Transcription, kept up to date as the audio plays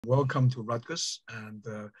Welcome to Rutgers, and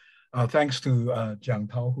thanks to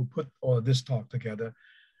Jiang Tao who put all this talk together.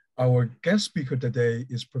 Our guest speaker today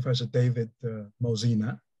is Professor David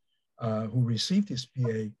Mozina, who received his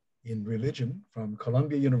PA in religion from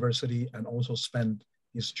Columbia University and also spent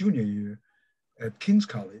his junior year at King's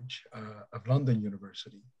College of London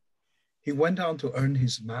University. He went on to earn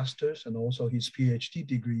his master's and also his PhD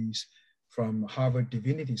degrees from Harvard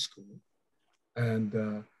Divinity School.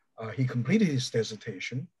 And he completed his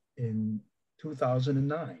dissertation in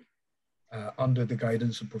 2009 under the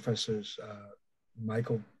guidance of Professors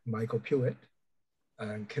Michael Pewitt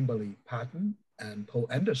and Kimberly Patton and Paul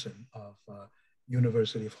Anderson of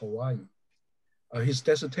University of Hawaii. His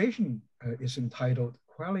dissertation is entitled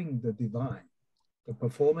Quelling the Divine, the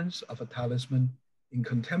Performance of a Talisman in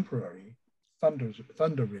Contemporary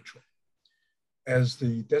Thunder Ritual. As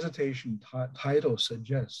the dissertation title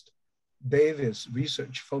suggests, David's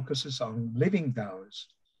research focuses on living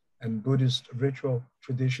Daoist and Buddhist ritual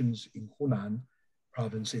traditions in Hunan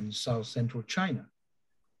province in south-central China,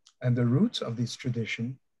 and the roots of this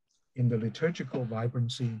tradition in the liturgical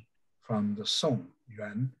vibrancy from the Song,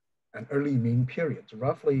 Yuan, and early Ming periods.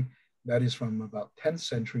 Roughly, that is from about 10th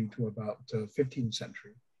century to about 15th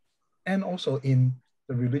century, and also in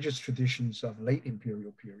the religious traditions of late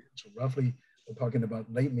imperial period. So roughly, we're talking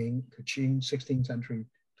about late Ming to Qing, 16th century,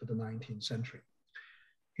 to the 19th century.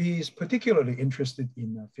 He is particularly interested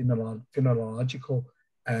in philological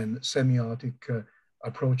and semiotic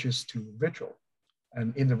approaches to ritual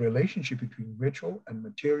and in the relationship between ritual and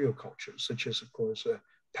material cultures, such as, of course,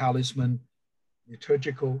 talisman,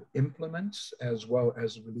 liturgical implements, as well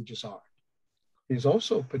as religious art. He's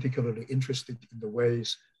also particularly interested in the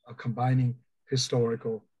ways of combining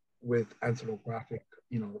historical with ethnographic,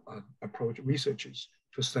 approach researches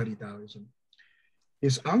to study Taoism.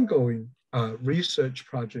 His ongoing research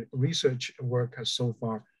work has so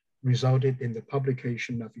far resulted in the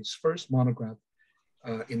publication of his first monograph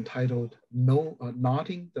entitled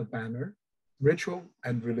Knotting the Banner, Ritual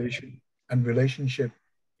and Relationship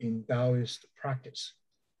in Daoist Practice.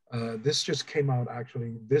 This just came out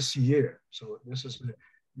actually this year. So this is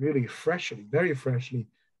really very freshly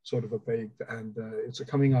sort of baked, and it's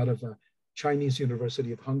coming out of Chinese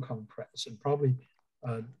University of Hong Kong Press, and probably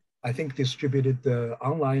I think distributed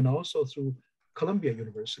online also through Columbia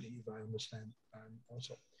University, if I understand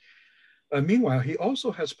also. Meanwhile, he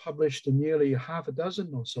also has published nearly half a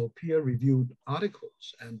dozen or so peer-reviewed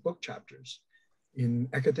articles and book chapters in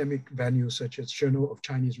academic venues such as Journal of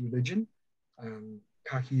Chinese Religion,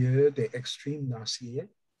 Carrier des Extrêmes Naciers,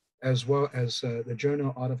 as well as the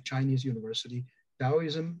Journal Art of Chinese University,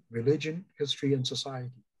 Taoism, Religion, History, and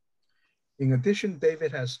Society. In addition,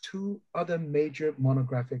 David has two other major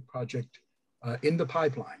monographic projects in the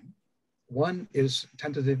pipeline. One is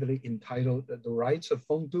tentatively entitled The Rites of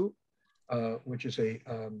Fengdu, which is a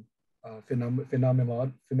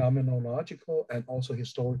phenomenological and also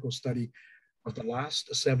historical study of the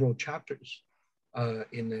last several chapters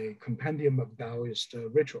in a compendium of Daoist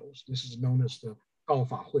rituals. This is known as the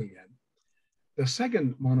Gaofa Huiyuan. The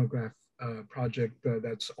second monograph project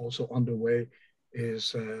that's also underway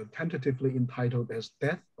is tentatively entitled as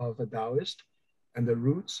Death of a Daoist and the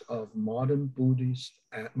Roots of Modern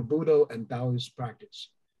Buddha and Daoist Practice.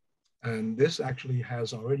 And this actually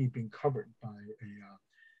has already been covered by a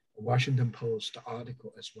Washington Post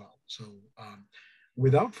article as well. So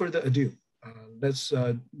without further ado, let's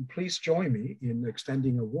please join me in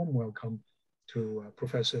extending a warm welcome to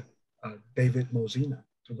Professor David Mozina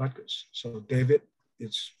to Rutgers. So David,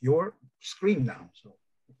 it's your screen now. So.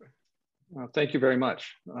 Thank you very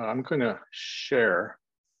much. I'm going to share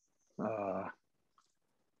my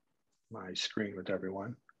screen with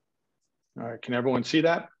everyone. All right, can everyone see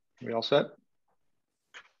that? Are we all set?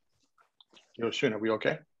 Yoshun, are we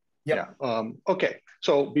okay? Yep. Yeah. Okay,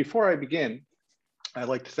 so before I begin, I'd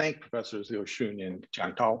like to thank Professors Yoshun and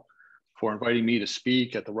Jiang Tao for inviting me to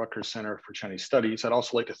speak at the Rutgers Center for Chinese Studies. I'd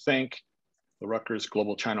also like to thank the Rutgers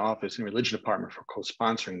Global China Office and Religion Department for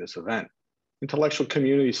co-sponsoring this event. Intellectual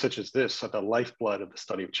communities such as this are the lifeblood of the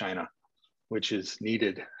study of China, which is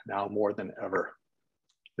needed now more than ever.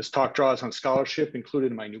 This talk draws on scholarship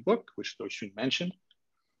included in my new book, which Yoshun mentioned.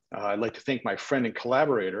 I'd like to thank my friend and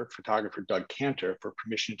collaborator, photographer Doug Cantor, for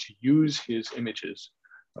permission to use his images,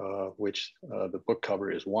 which the book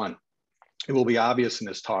cover is one. It will be obvious in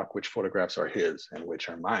this talk which photographs are his and which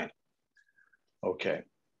are mine. Okay,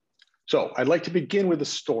 so I'd like to begin with a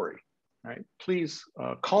story. Right? Please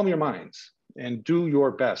calm your minds and do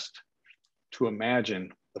your best to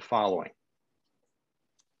imagine the following.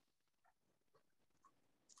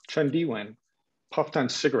 Chen Diwen puffed on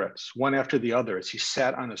cigarettes, one after the other, as he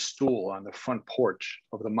sat on a stool on the front porch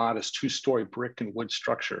of the modest two-story brick and wood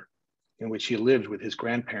structure in which he lived with his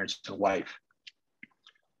grandparents and wife.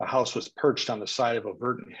 The house was perched on the side of a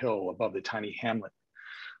verdant hill above the tiny hamlet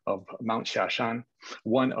of Mount Xiashan,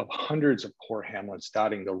 one of hundreds of poor hamlets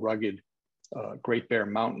dotting the rugged Great Bear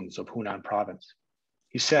Mountains of Hunan province.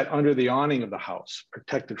 He sat under the awning of the house,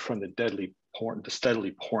 protected from the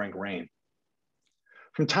steadily pouring rain.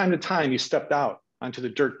 From time to time, he stepped out onto the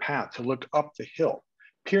dirt path to look up the hill,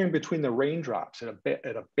 peering between the raindrops at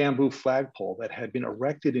a bamboo flagpole that had been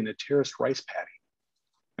erected in a terraced rice paddy,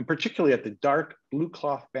 and particularly at the dark blue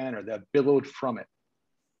cloth banner that billowed from it.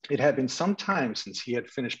 It had been some time since he had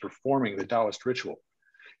finished performing the Daoist ritual,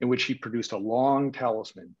 in which he produced a long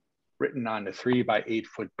talisman written on the 3 by 8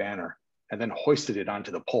 foot banner and then hoisted it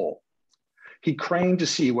onto the pole. He craned to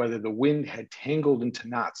see whether the wind had tangled into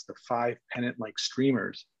knots the 5 pennant-like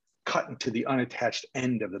streamers cut into the unattached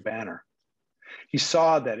end of the banner. He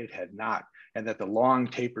saw that it had not, and that the long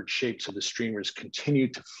tapered shapes of the streamers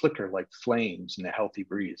continued to flicker like flames in the healthy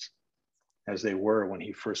breeze, as they were when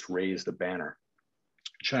he first raised the banner.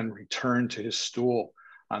 Chen returned to his stool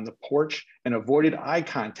on the porch and avoided eye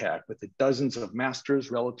contact with the dozens of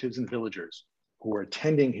masters, relatives, and villagers who were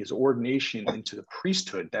attending his ordination into the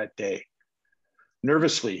priesthood that day.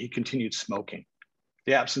 Nervously, he continued smoking.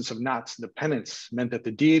 The absence of knots in the penance meant that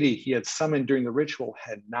the deity he had summoned during the ritual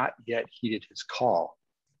had not yet heeded his call.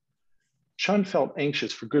 Chun felt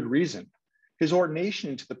anxious for good reason. His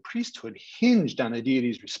ordination into the priesthood hinged on the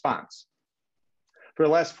deity's response. For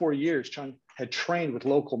the last 4 years, Chun had trained with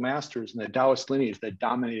local masters in the Daoist lineage that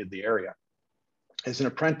dominated the area. As an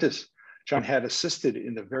apprentice, Chun had assisted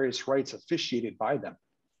in the various rites officiated by them.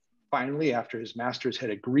 Finally, after his masters had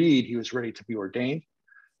agreed he was ready to be ordained,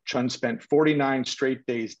 Chun spent 49 straight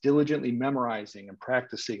days diligently memorizing and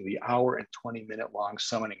practicing the 1 and 20-minute long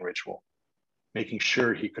summoning ritual, making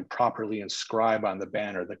sure he could properly inscribe on the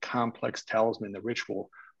banner the complex talisman the ritual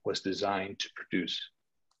was designed to produce.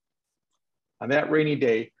 On that rainy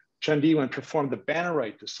day, Chen Diwen performed the banner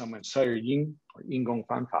rite to summon Sire Ying, or Yinggong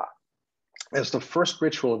Fanfa, as the first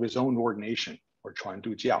ritual of his own ordination, or Chuan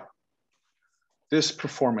Du Jiao. This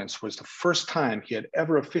performance was the first time he had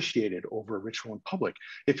ever officiated over a ritual in public.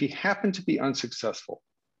 If he happened to be unsuccessful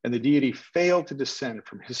and the deity failed to descend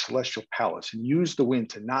from his celestial palace and use the wind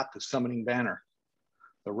to knot the summoning banner,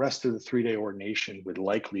 the rest of the 3-day ordination would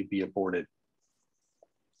likely be aborted.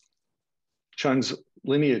 Chun's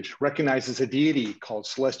lineage recognizes a deity called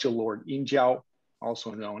Celestial Lord Yin Jiao,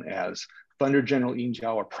 also known as Thunder General Yin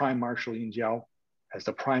Jiao or Prime Marshal Yin Jiao, as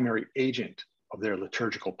the primary agent of their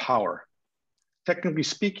liturgical power. Technically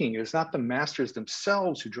speaking, it is not the masters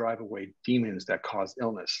themselves who drive away demons that cause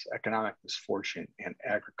illness, economic misfortune, and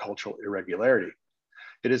agricultural irregularity.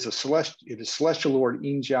 It is Celestial Lord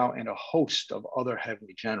Yin Jiao and a host of other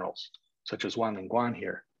heavenly generals, such as Wan Lingguan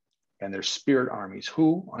here, and their spirit armies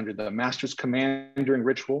who, under the master's command during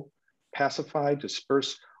ritual, pacify,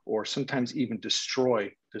 disperse, or sometimes even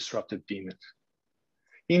destroy disruptive demons.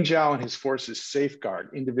 Yin Jiao and his forces safeguard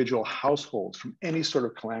individual households from any sort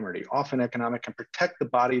of calamity, often economic, and protect the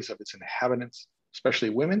bodies of its inhabitants, especially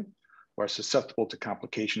women who are susceptible to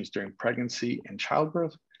complications during pregnancy and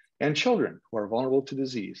childbirth, and children who are vulnerable to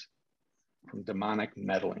disease from demonic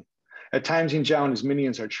meddling. At times, Yin Jiao and his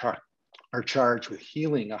minions are charged with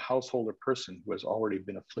healing a household or person who has already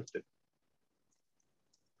been afflicted.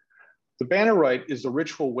 The banner rite is the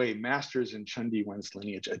ritual way masters in Chen Diwen's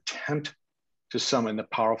lineage attempt to summon the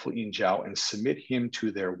powerful Yin Jiao and submit him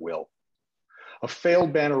to their will. A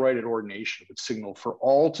failed banner rite at ordination would signal for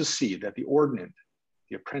all to see that the ordinand,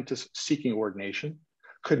 the apprentice seeking ordination,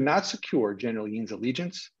 could not secure General Yin's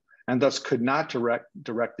allegiance and thus could not direct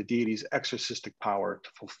the deity's exorcistic power to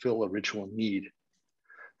fulfill a ritual need.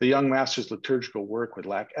 The young master's liturgical work would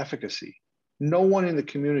lack efficacy. No one in the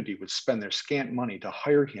community would spend their scant money to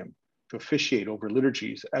hire him to officiate over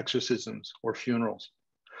liturgies, exorcisms, or funerals.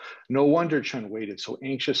 No wonder Chen waited so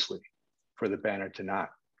anxiously for the banner to knot.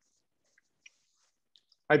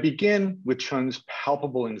 I begin with Chen's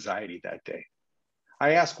palpable anxiety that day.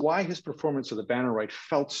 I ask why his performance of the banner rite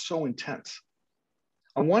felt so intense.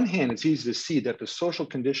 On one hand, it's easy to see that the social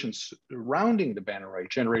conditions surrounding the banner rite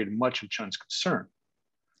generated much of Chen's concern.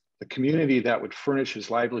 The community that would furnish his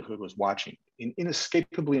livelihood was watching, in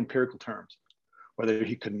inescapably empirical terms, whether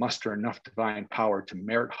he could muster enough divine power to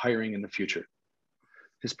merit hiring in the future.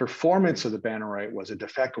 His performance of the banner rite was a de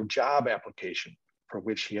facto job application for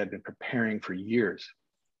which he had been preparing for years.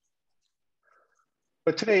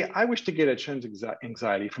 But today, I wish to get at Chen's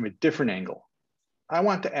anxiety from a different angle. I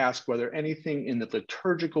want to ask whether anything in the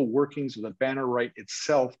liturgical workings of the banner rite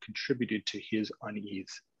itself contributed to his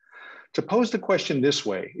unease. To pose the question this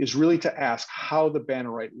way is really to ask how the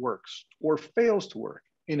banner rite works or fails to work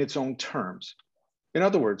in its own terms. In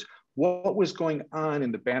other words, what was going on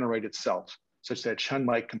in the banner rite itself, such that Chen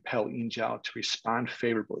might compel Yinjiao to respond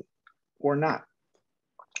favorably or not?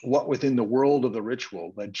 What within the world of the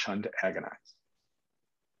ritual led Chen to agonize?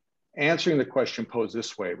 Answering the question posed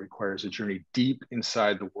this way requires a journey deep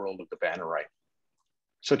inside the world of the banner rite.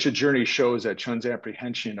 Such a journey shows that Chen's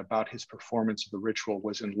apprehension about his performance of the ritual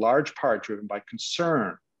was in large part driven by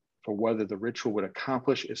concern for whether the ritual would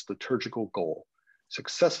accomplish its liturgical goal,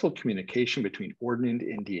 successful communication between ordinand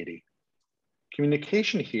and deity.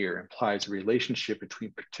 Communication here implies a relationship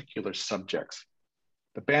between particular subjects.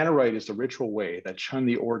 The banner rite is the ritual way that Chen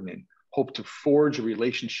the ordinand hoped to forge a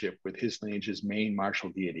relationship with his lineage's main martial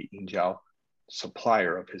deity, Yinjiao,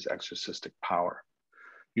 supplier of his exorcistic power.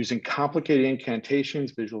 Using complicated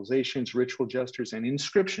incantations, visualizations, ritual gestures, and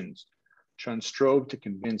inscriptions, Chen strove to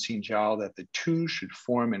convince Yinjiao that the two should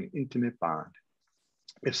form an intimate bond.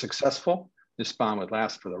 If successful, this bond would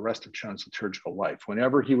last for the rest of Chen's liturgical life.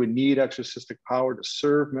 Whenever he would need exorcistic power to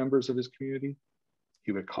serve members of his community,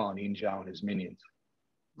 he would call on Yinjiao and his minions.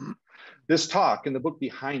 This talk and the book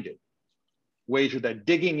behind it wager that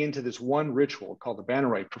digging into this one ritual called the banner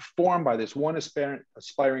rite, performed by this one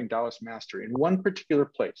aspiring Daoist master in one particular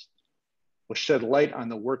place, will shed light on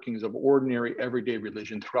the workings of ordinary everyday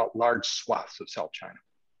religion throughout large swaths of South China.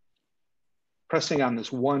 Pressing on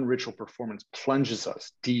this one ritual performance plunges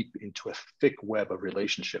us deep into a thick web of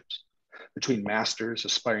relationships between masters,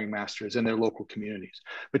 aspiring masters, and their local communities,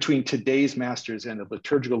 between today's masters and the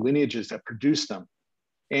liturgical lineages that produce them,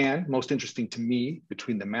 and most interesting to me,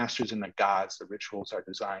 between the masters and the gods the rituals are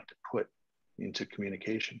designed to put into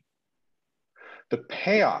communication. The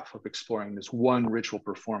payoff of exploring this one ritual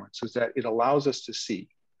performance is that it allows us to see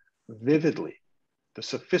vividly the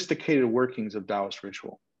sophisticated workings of Daoist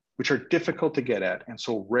ritual, which are difficult to get at and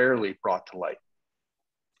so rarely brought to light.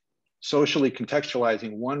 Socially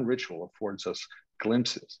contextualizing one ritual affords us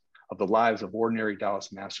glimpses of the lives of ordinary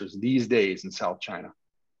Daoist masters these days in South China,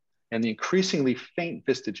 and the increasingly faint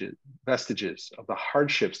vestiges of the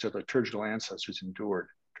hardships their liturgical ancestors endured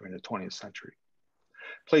during the 20th century.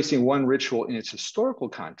 Placing one ritual in its historical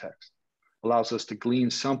context allows us to glean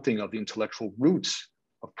something of the intellectual roots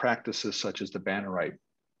of practices such as the banner rite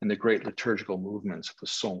and the great liturgical movements of the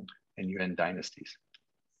Song and Yuan dynasties.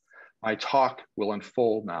 My talk will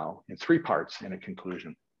unfold now in three parts and a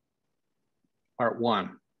conclusion. Part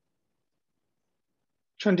one.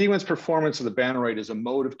 Chen Diwen's performance of the banner rite is a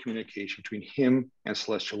mode of communication between him and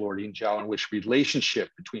Celestial Lord Yinjiao, in which relationship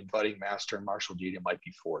between budding master and martial deity might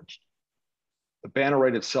be forged. The banner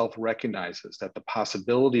rite itself recognizes that the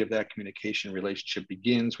possibility of that communication relationship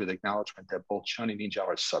begins with acknowledgement that both Chen and Yinjiao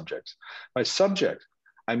are subjects. By subject,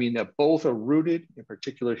 I mean that both are rooted in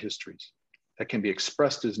particular histories that can be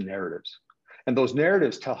expressed as narratives. And those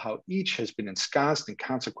narratives tell how each has been ensconced in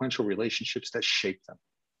consequential relationships that shape them.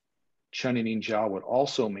 Chen and Yinjiao would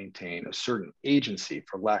also maintain a certain agency,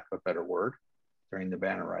 for lack of a better word, during the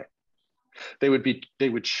banner rite. They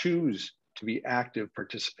would choose to be active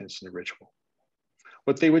participants in the ritual.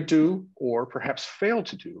 What they would do, or perhaps fail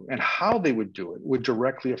to do, and how they would do it would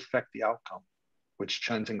directly affect the outcome, which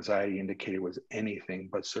Chen's anxiety indicated was anything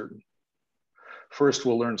but certain. First,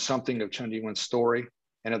 we'll learn something of Chen Diwen's story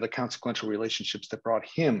and of the consequential relationships that brought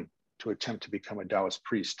him to attempt to become a Daoist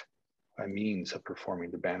priest by means of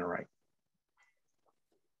performing the banner rite.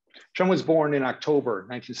 Chen was born in October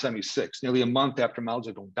 1976, nearly a month after Mao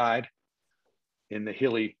Zedong died, in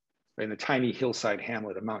the tiny hillside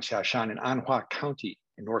hamlet of Mount Xiashan in Anhua County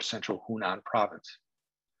in north-central Hunan province.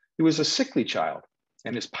 He was a sickly child,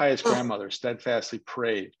 and his pious grandmother steadfastly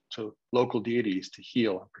prayed to local deities to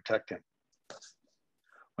heal and protect him.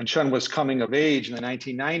 When Chen was coming of age in the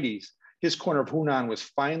 1990s, his corner of Hunan was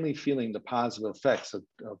finally feeling the positive effects of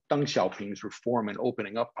Deng Xiaoping's reform and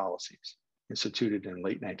opening up policies, instituted in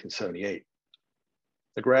late 1978.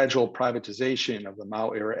 The gradual privatization of the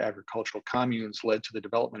Mao-era agricultural communes led to the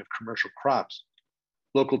development of commercial crops.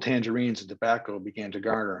 Local tangerines and tobacco began to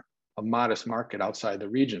garner a modest market outside the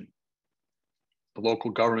region. The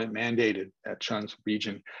local government mandated that Chen's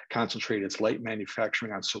region concentrate its light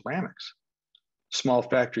manufacturing on ceramics. Small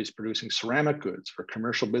factories producing ceramic goods for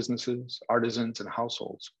commercial businesses, artisans, and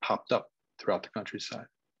households popped up throughout the countryside.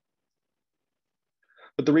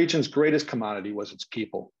 But the region's greatest commodity was its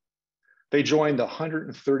people. They joined the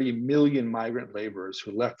 130 million migrant laborers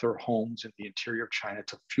who left their homes in the interior of China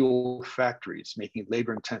to fuel factories making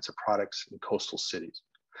labor-intensive products in coastal cities.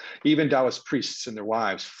 Even Daoist priests and their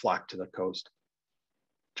wives flocked to the coast.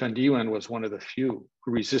 Chen Diwen was one of the few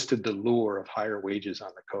who resisted the lure of higher wages on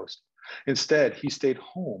the coast. Instead, he stayed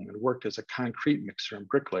home and worked as a concrete mixer and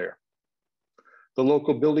bricklayer. The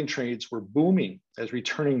local building trades were booming as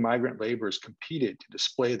returning migrant laborers competed to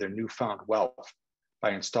display their newfound wealth by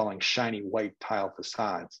installing shiny white tile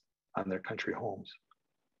facades on their country homes.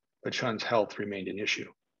 But Chen's health remained an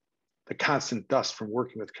issue. The constant dust from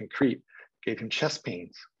working with concrete gave him chest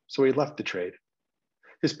pains, so he left the trade.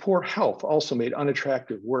 His poor health also made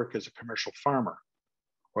unattractive work as a commercial farmer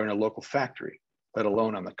or in a local factory, let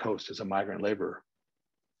alone on the coast as a migrant laborer.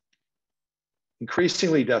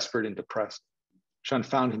 Increasingly desperate and depressed, Chen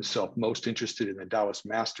found himself most interested in the Daoist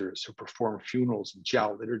masters who performed funerals and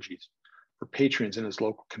jiao liturgies for patrons in his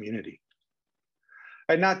local community.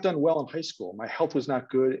 I had not done well in high school. My health was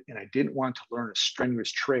not good, and I didn't want to learn a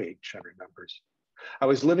strenuous trade, Chen remembers. I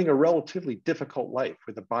was living a relatively difficult life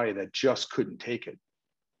with a body that just couldn't take it.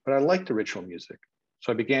 But I liked the ritual music,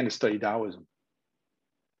 so I began to study Taoism.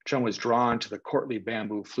 Chen was drawn to the courtly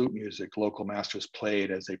bamboo flute music local masters played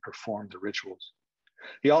as they performed the rituals.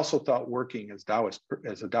 He also thought working as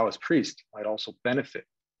a Taoist priest might also benefit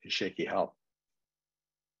his shaky health.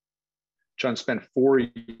 Chen spent 4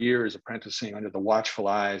 years apprenticing under the watchful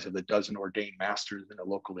eyes of the dozen ordained masters in a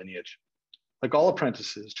local lineage. Like all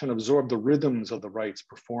apprentices, Chen absorbed the rhythms of the rites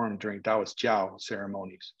performed during Taoist jiao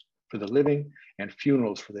ceremonies for the living and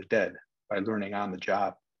funerals for the dead by learning on the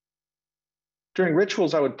job. During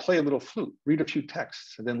rituals, I would play a little flute, read a few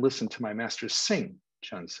texts, and then listen to my masters sing,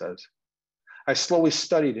 Chen says. I slowly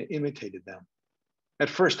studied and imitated them. At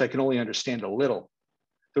first, I could only understand a little.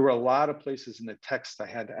 There were a lot of places in the text I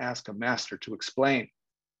had to ask a master to explain.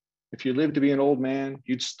 If you live to be an old man,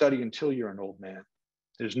 you'd study until you're an old man.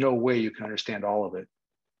 There's no way you can understand all of it.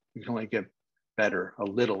 You can only get better a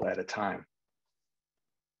little at a time.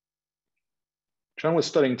 Chen was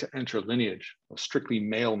studying to enter a lineage of strictly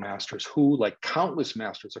male masters who, like countless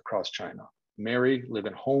masters across China, marry, live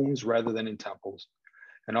in homes rather than in temples,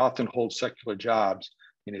 and often hold secular jobs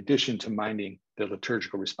in addition to minding their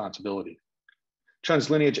liturgical responsibilities.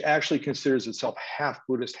 Chen's lineage actually considers itself half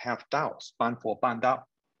Buddhist, half Taoist, Banpo Bandao.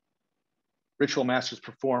 Ritual masters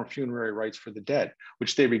perform funerary rites for the dead,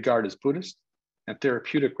 which they regard as Buddhist, and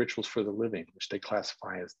therapeutic rituals for the living, which they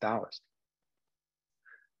classify as Taoist.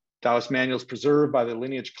 Taoist manuals preserved by the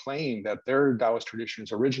lineage claim that their Taoist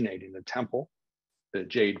traditions originate in the temple, the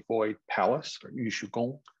Jade Void Palace, or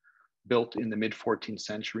Yushugong, built in the mid-14th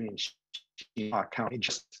century in Xinhua County,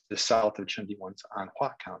 just to the south of Chengdiwen's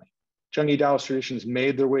Anhua County. Zhengyi Taoist traditions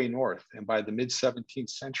made their way north, and by the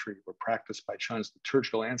mid-17th century were practiced by Chen's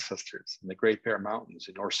liturgical ancestors in the Great Bear Mountains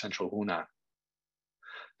in north-central Hunan.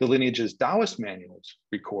 The lineage's Taoist manuals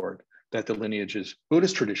record that the lineage's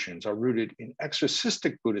Buddhist traditions are rooted in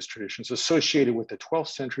exorcistic Buddhist traditions associated with the 12th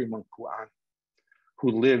century monk Pu'an,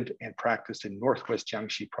 who lived and practiced in northwest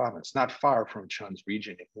Jiangxi province, not far from Chen's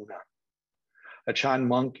region in Hunan. A Chan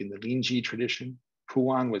monk in the Linji tradition,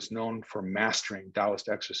 Pu'an was known for mastering Taoist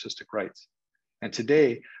exorcistic rites. And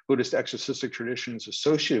today, Buddhist exorcistic traditions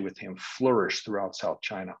associated with him flourish throughout South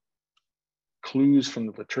China. Clues from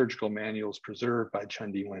the liturgical manuals preserved by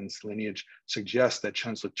Chen Diwen's lineage suggest that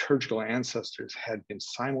Chen's liturgical ancestors had been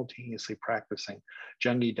simultaneously practicing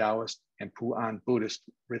Zhengyi Taoist and Pu'an Buddhist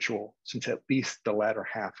ritual since at least the latter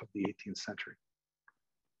half of the 18th century.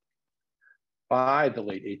 By the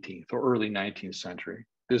late 18th or early 19th century,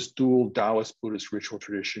 this dual Taoist Buddhist ritual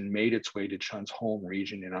tradition made its way to Chen's home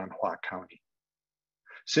region in Anhua County.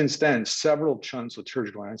 Since then, several of Chen's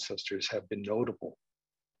liturgical ancestors have been notable.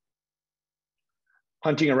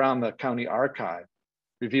 Hunting around the county archive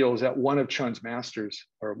reveals that one of Chen's masters,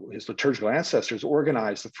 or his liturgical ancestors,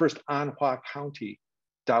 organized the first Anhua County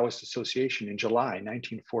Taoist Association in July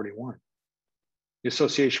 1941. The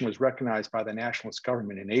association was recognized by the nationalist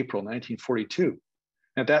government in April 1942.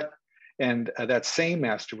 And that same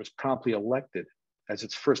master was promptly elected as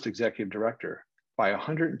its first executive director by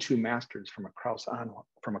 102 masters from across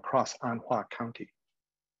Anhua County.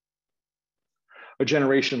 A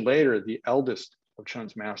generation later, the eldest of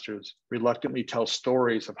Chen's masters reluctantly tell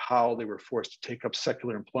stories of how they were forced to take up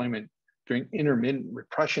secular employment during intermittent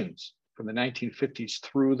repressions from the 1950s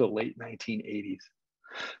through the late 1980s.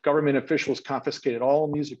 Government officials confiscated all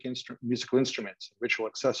musical instruments and ritual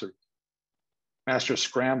accessories. Masters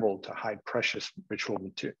scrambled to hide precious ritual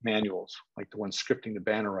manuals, like the one scripting the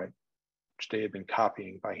banner rite, which they had been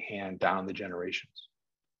copying by hand down the generations.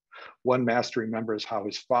 One master remembers how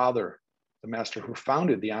his father, the master who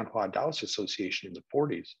founded the Anhua Taoist Association in the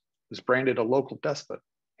 40s, was branded a local despot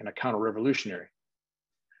and a counter-revolutionary.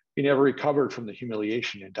 He never recovered from the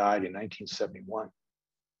humiliation and died in 1971.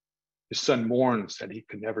 His son mourns that he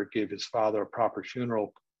could never give his father a proper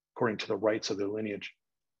funeral according to the rites of their lineage.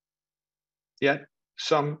 Yet,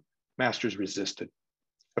 some masters resisted.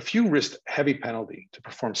 A few risked heavy penalty to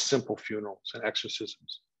perform simple funerals and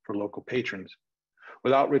exorcisms for local patrons.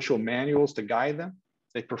 Without ritual manuals to guide them,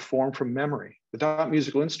 they performed from memory. Without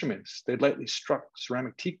musical instruments, they lightly struck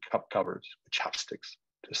ceramic teacup covers with chopsticks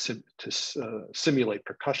to simulate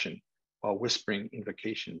percussion while whispering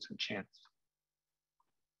invocations and chants.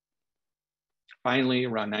 Finally,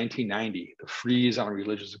 around 1990, the freeze on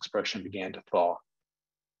religious expression began to thaw.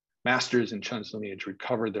 Masters in Chun's lineage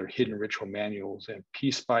recovered their hidden ritual manuals and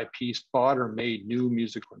piece by piece bought or made new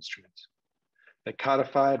musical instruments. They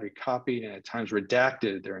codified, recopied, and at times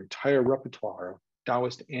redacted their entire repertoire of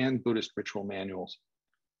Daoist and Buddhist ritual manuals.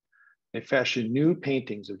 They fashioned new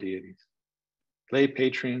paintings of deities. Lay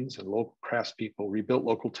patrons and local craftspeople rebuilt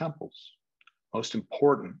local temples. Most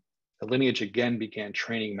important, the lineage again began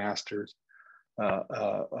training masters.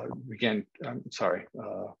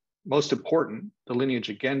 Most important, the lineage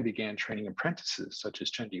again began training apprentices such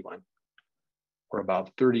as Chen Diwen. For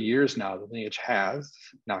about 30 years now, the lineage has,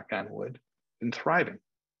 knock on wood, been thriving.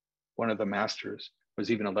 One of the masters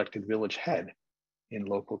was even elected village head in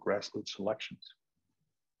local grassroots elections.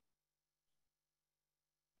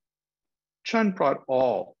 Chun brought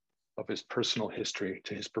all of his personal history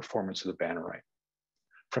to his performance of the banner rite.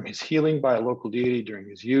 From his healing by a local deity during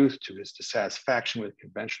his youth, to his dissatisfaction with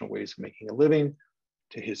conventional ways of making a living,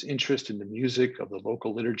 to his interest in the music of the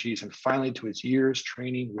local liturgies, and finally to his years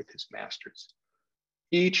training with his masters.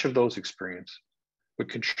 Each of those experiences would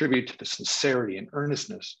contribute to the sincerity and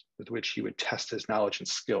earnestness with which he would test his knowledge and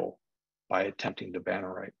skill by attempting the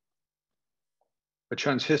banner rite. But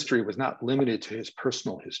Chun's history was not limited to his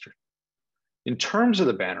personal history. In terms of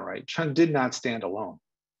the banner rite, Chun did not stand alone,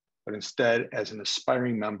 but instead as an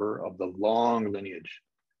aspiring member of the long lineage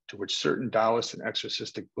to which certain Daoist and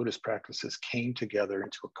exorcistic Buddhist practices came together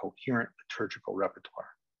into a coherent liturgical repertoire.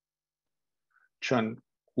 Chun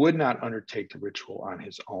would not undertake the ritual on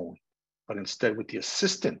his own, but instead with the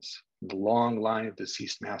assistance of the long line of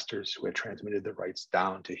deceased masters who had transmitted the rites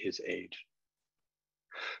down to his age.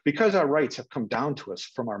 Because our rites have come down to us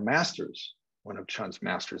from our masters, one of Chun's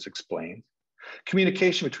masters explained,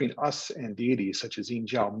 communication between us and deities such as Yin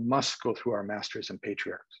Jiao must go through our masters and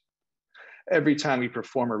patriarchs. Every time we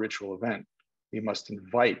perform a ritual event, we must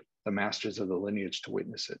invite the masters of the lineage to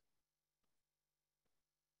witness it.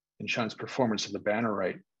 In Chun's performance of the banner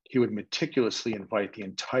rite, he would meticulously invite the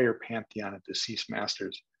entire pantheon of deceased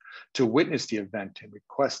masters to witness the event and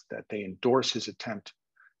request that they endorse his attempt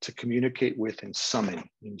to communicate with and summon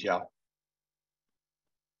Yin Jiao.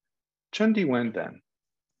 Chen Diwen, then,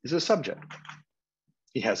 is a subject.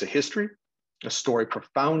 He has a history, a story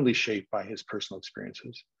profoundly shaped by his personal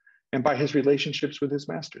experiences and by his relationships with his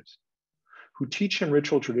masters, who teach him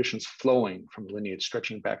ritual traditions flowing from lineage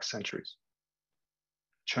stretching back centuries.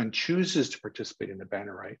 Chun chooses to participate in the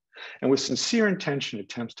banner rite and with sincere intention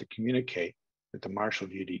attempts to communicate with the martial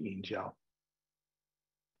deity Yin Jiao.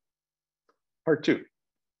 Part 2.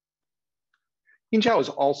 Yin Jiao is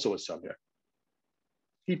also a subject.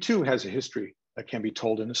 He too has a history that can be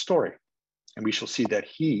told in a story, and we shall see that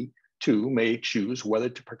he too may choose whether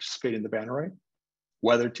to participate in the banner rite,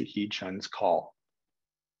 whether to heed Chun's call.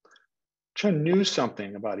 Chun knew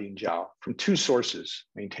something about Yin Jiao from two sources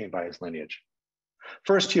maintained by his lineage.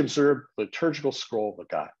 First, he observed the liturgical scroll of the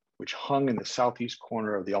god, which hung in the southeast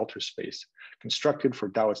corner of the altar space, constructed for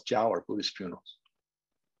Daoist Jiao or Buddhist funerals.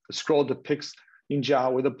 The scroll depicts Yin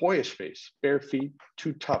Jiao with a boyish face, bare feet,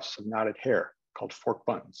 two tufts of knotted hair called fork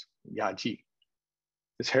buns, yaji.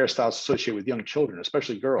 This hairstyle is associated with young children,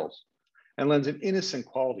 especially girls, and lends an innocent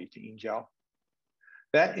quality to Yin Jiao.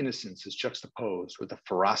 That innocence is juxtaposed with the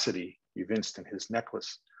ferocity evinced in his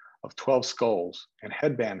necklace of 12 skulls and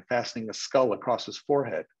headband fastening a skull across his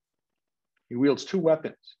forehead. He wields two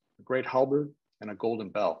weapons, a great halberd and a golden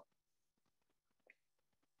bell.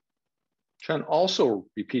 Chun also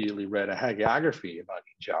repeatedly read a hagiography about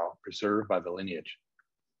Yin Jiao preserved by the lineage.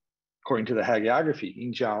 According to the hagiography,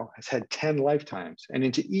 Yin Jiao has had 10 lifetimes, and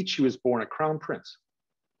into each he was born a crown prince.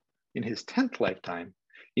 In his 10th lifetime,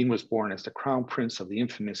 Yin was born as the crown prince of the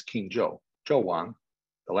infamous King Zhou, Zhou Wang,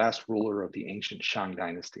 the last ruler of the ancient Shang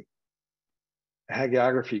dynasty. The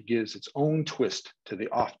hagiography gives its own twist to the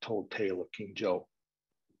oft-told tale of King Zhou.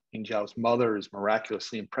 Yin Jiao's mother is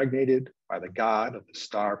miraculously impregnated by the god of the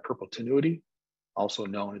star perpetuity, also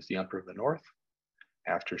known as the Emperor of the North,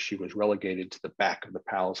 after she was relegated to the back of the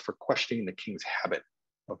palace for questioning the king's habit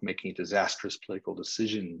of making disastrous political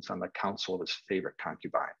decisions on the council of his favorite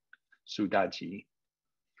concubine, Su Daji.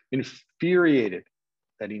 Infuriated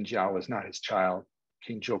that Yin Jiao is not his child,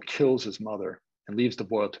 King Zhou kills his mother and leaves the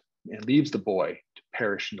boy to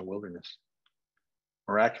perish in the wilderness.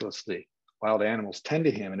 Miraculously, wild animals tend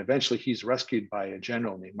to him, and eventually he's rescued by a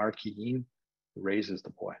general named Marquis Yin, who raises the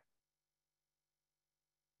boy.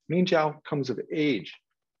 Ming Jiao comes of age.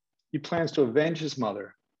 He plans to avenge his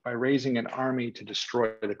mother by raising an army to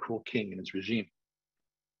destroy the cruel king and his regime.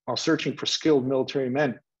 While searching for skilled military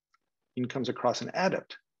men, Yin comes across an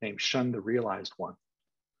adept named Shun the Realized One,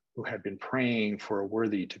 who had been praying for a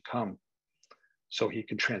worthy to come so he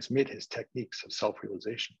could transmit his techniques of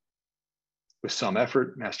self-realization. With some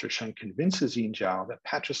effort, Master Shun convinces Yin Jiao that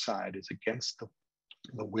patricide is against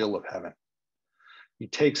the will of heaven. He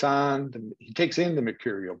takes in the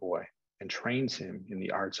mercurial boy and trains him in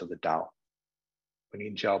the arts of the Tao. When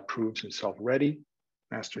Yin Jiao proves himself ready,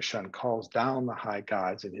 Master Shun calls down the high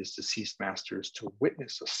gods and his deceased masters to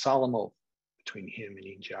witness a solemn oath between him and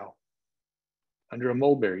Yin Jiao. Under a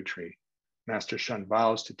mulberry tree, Master Shun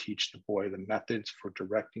vows to teach the boy the methods for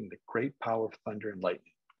directing the great power of thunder and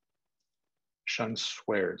lightning. Shun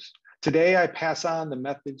swears, "Today I pass on the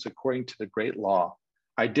methods according to the great law.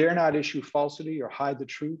 I dare not issue falsity or hide the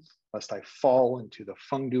truth, lest I fall into the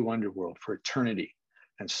Fengdu underworld for eternity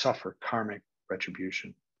and suffer karmic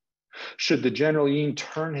retribution. Should the General Yin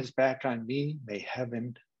turn his back on me, may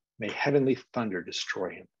heavenly thunder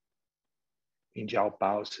destroy him." Yin Jiao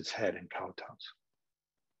bows his head and kowtows.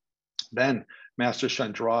 Then Master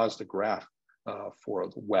Shun draws the graph for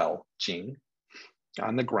the well, Jing,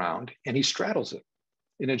 on the ground, and he straddles it.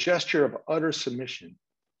 In a gesture of utter submission,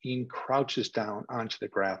 Yin crouches down onto the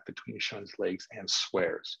graph between Shun's legs and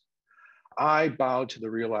swears, "I bow to the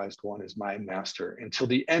realized one as my master. Until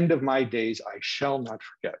the end of my days, I shall not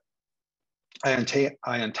forget.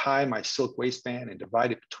 I untie my silk waistband and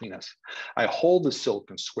divide it between us. I hold the silk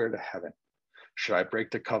and swear to heaven. Should I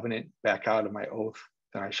break the covenant, back out of my oath,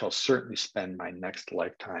 then I shall certainly spend my next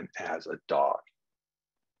lifetime as a dog."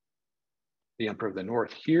 The Emperor of the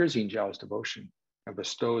North hears Yin Jiao's devotion and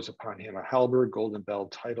bestows upon him a halberd, golden bell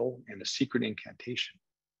title, and a secret incantation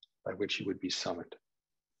by which he would be summoned.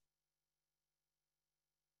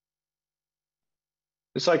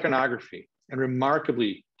 This iconography and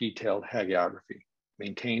remarkably detailed hagiography,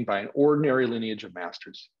 maintained by an ordinary lineage of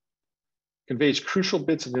masters, conveys crucial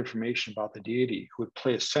bits of information about the deity who would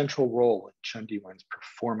play a central role in Chen Diwen's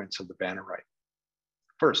performance of the banner rite.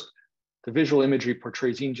 First, the visual imagery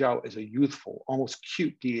portrays Yin Jiao as a youthful, almost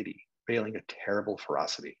cute deity, veiling a terrible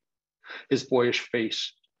ferocity. His boyish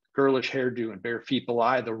face, girlish hairdo, and bare feet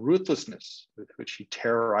belie the ruthlessness with which he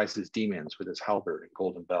terrorizes demons with his halberd and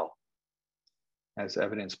golden bell, as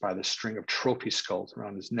evidenced by the string of trophy skulls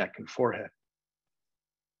around his neck and forehead.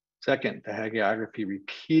 Second, the hagiography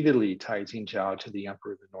repeatedly ties Yin Jiao to the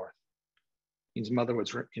Emperor of the North. Yin's mother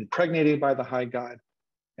was impregnated by the high god,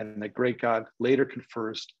 and the great god later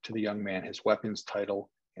confers to the young man his weapons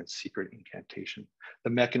title and secret incantation, the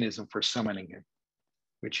mechanism for summoning him,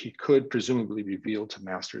 which he could presumably reveal to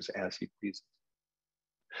masters as he pleases.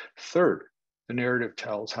 Third, the narrative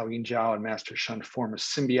tells how Yin Jiao and Master Shun form a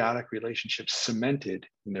symbiotic relationship cemented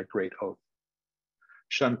in their great oath.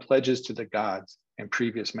 Shun pledges to the gods and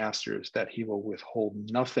previous masters that he will withhold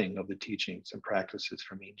nothing of the teachings and practices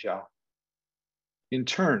from Yin Jiao. In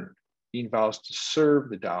turn, Yin vows to serve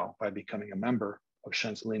the Tao by becoming a member of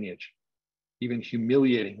Shun's lineage, even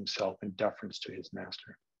humiliating himself in deference to his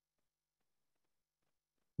master.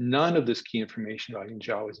 None of this key information about Yin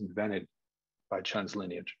Jiao is invented by Shun's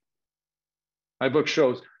lineage. My book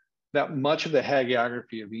shows that much of the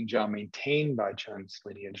hagiography of Yin Jiao maintained by Shun's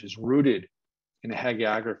lineage is rooted in a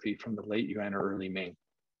hagiography from the late Yuan or early Ming.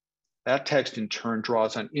 That text in turn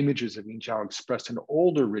draws on images of Yin Jiao expressed in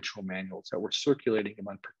older ritual manuals that were circulating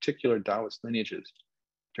among particular Daoist lineages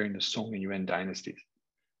during the Song and Yuan dynasties,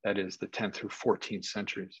 that is the 10th through 14th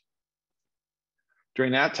centuries.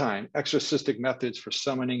 During that time, exorcistic methods for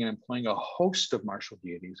summoning and employing a host of martial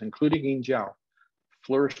deities, including Yin Jiao,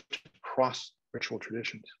 flourished across ritual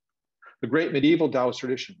traditions. The great medieval Daoist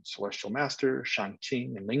traditions, Celestial Master,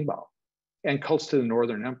 Shangqing, and Lingbao, and cults to the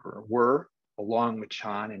Northern Emperor were, along with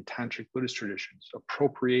Chan and Tantric Buddhist traditions,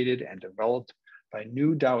 appropriated and developed by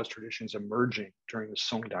new Daoist traditions emerging during the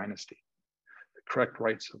Song dynasty. The correct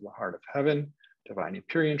rites of the heart of heaven, divine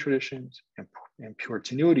Empyrean traditions, and pure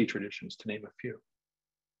tenuity traditions, to name a few.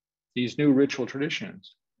 These new ritual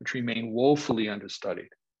traditions, which remain woefully understudied,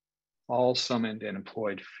 all summoned and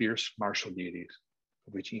employed fierce martial deities,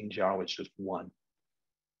 of which Yin Jiao was just one.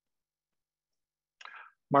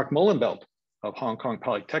 Mark Mullenbelt of Hong Kong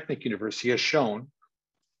Polytechnic University has shown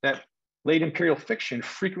that late imperial fiction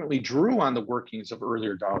frequently drew on the workings of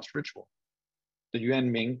earlier Daoist ritual. The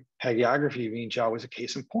Yuan Ming hagiography of Yin Jiao was a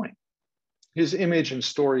case in point. His image and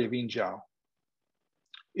story of Yin Jiao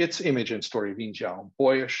Its image and story of Yin Jiao,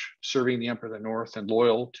 boyish, serving the Emperor of the North and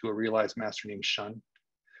loyal to a realized master named Shun,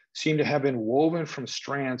 seem to have been woven from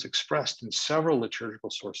strands expressed in several liturgical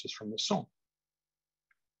sources from the Song.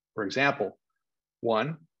 For example,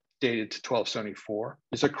 one, dated to 1274,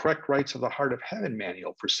 is a correct rites of the heart of heaven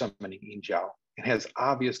manual for summoning Yin Jiao and has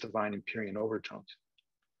obvious divine Empyrean overtones.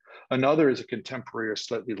 Another is a contemporary or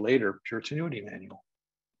slightly later Puritanuity manual.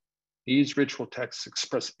 These ritual texts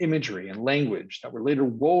express imagery and language that were later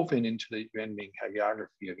woven into the ending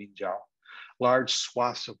hagiography of Yin Jiao, large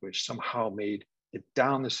swaths of which somehow made it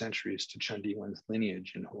down the centuries to Chen Diwen's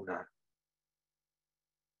lineage in Hunan.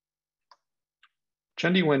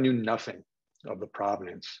 Chen Diwen knew nothing of the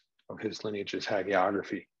provenance of his lineage's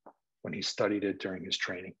hagiography when he studied it during his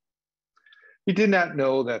training. He did not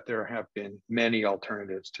know that there have been many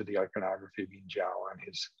alternatives to the iconography of Yin Jiao on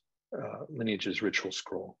his lineage's ritual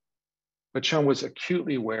scroll. But Chen was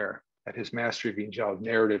acutely aware that his mastery of Yin Jiao's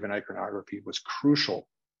narrative and iconography was crucial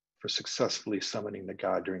for successfully summoning the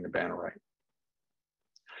god during the banner rite.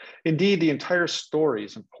 Indeed, the entire story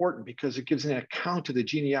is important because it gives an account of the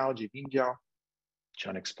genealogy of Yin Jiao.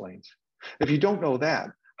 Chen explains. If you don't know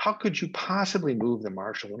that, how could you possibly move the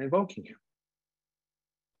marshal when invoking him?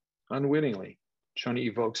 Unwittingly, Chen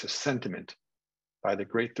evokes a sentiment by the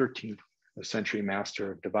great 13th century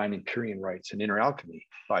master of divine Empyrean rites and inner alchemy,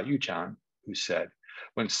 Bai Yujian, who said,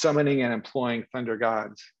 when summoning and employing thunder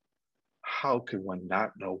gods, how could one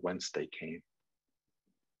not know whence they came?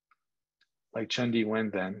 Like Chen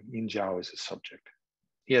Diwen then, Yin Jiao is his subject.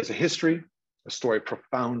 He has a history, a story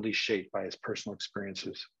profoundly shaped by his personal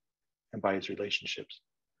experiences and by his relationships,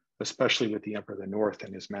 especially with the Emperor of the North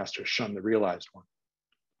and his master Shun, the realized one.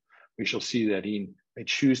 We shall see that Yin may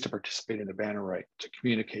choose to participate in the banner rite to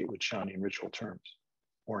communicate with Shun in ritual terms,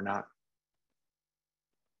 or not.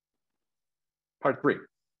 Part 3.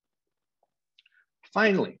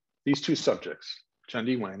 Finally, these two subjects, Chen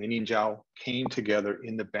Diwen and Yin Jiao, came together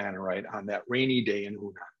in the banner rite on that rainy day in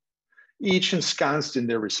Hunan, each ensconced in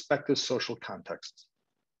their respective social contexts.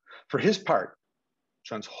 For his part,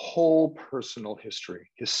 Chen's whole personal history,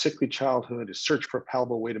 his sickly childhood, his search for a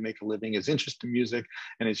palatable way to make a living, his interest in music,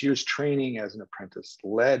 and his years training as an apprentice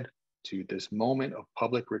led to this moment of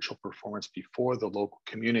public ritual performance before the local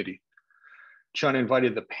community. Chen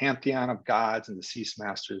invited the pantheon of gods and deceased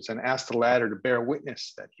masters and asked the latter to bear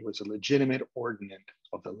witness that he was a legitimate ordinand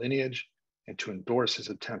of the lineage and to endorse his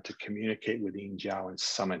attempt to communicate with Yin Jiao and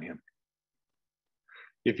summon him.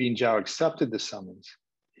 If Yin Jiao accepted the summons,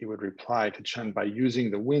 he would reply to Chen by using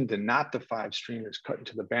the wind and not the 5 streamers cut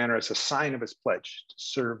into the banner as a sign of his pledge to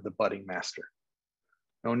serve the budding master.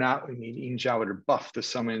 No, not would mean Yin Jiao would rebuff the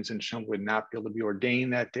summons and Chen would not be able to be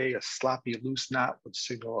ordained that day. A sloppy loose knot would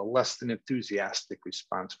signal a less than enthusiastic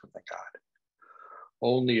response from the god.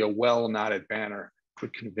 Only a well-knotted banner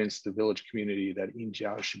could convince the village community that Yin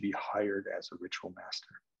Jiao should be hired as a ritual master.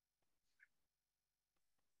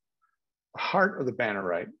 The heart of the banner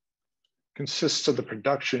rite consists of the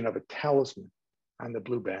production of a talisman on the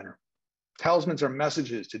blue banner. Talismans are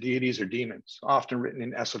messages to deities or demons, often written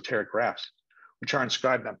in esoteric graphs, which are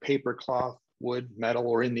inscribed on paper, cloth, wood, metal,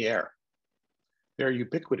 or in the air. They are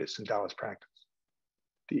ubiquitous in Daoist practice.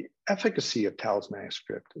 The efficacy of talismanic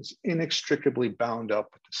script is inextricably bound up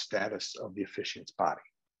with the status of the officiant's body.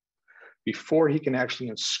 Before he can actually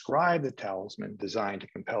inscribe the talisman designed to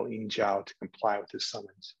compel Yin Jiao to comply with his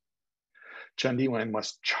summons, Chen Diwen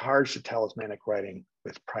must charge the talismanic writing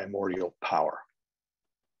with primordial power.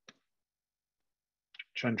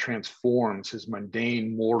 Chen transforms his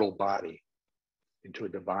mundane mortal body into a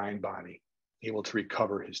divine body, able to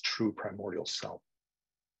recover his true primordial self.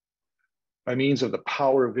 By means of the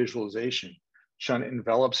power of visualization, Chen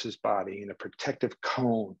envelops his body in a protective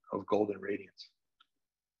cone of golden radiance,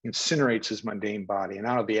 incinerates his mundane body, and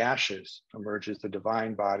out of the ashes emerges the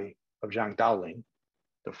divine body of Zhang Daoling,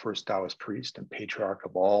 the first Daoist priest and patriarch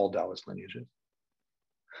of all Daoist lineages.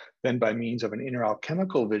 Then by means of an inner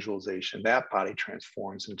alchemical visualization, that body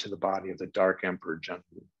transforms into the body of the Dark Emperor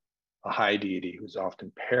Zhengwu, a high deity who's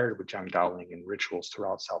often paired with Zhang Daoling in rituals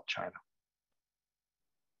throughout South China.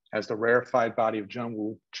 As the rarefied body of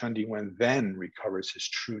Zhengwu, Chen Diwen then recovers his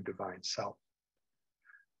true divine self,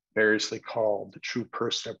 variously called the true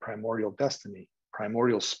person of primordial destiny,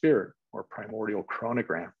 primordial spirit, or primordial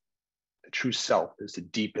chronogram. The true self is the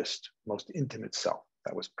deepest, most intimate self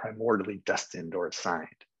that was primordially destined or assigned,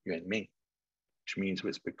 Yuan Ming, which means it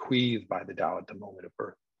was bequeathed by the Tao at the moment of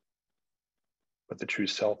birth. But the true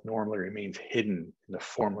self normally remains hidden in the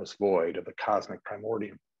formless void of the cosmic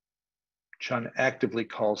primordium. Chen actively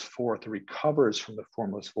calls forth and recovers from the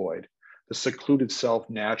formless void, the secluded self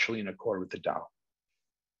naturally in accord with the Tao.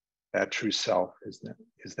 That true self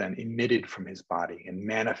is then emitted from his body and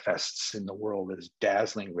manifests in the world as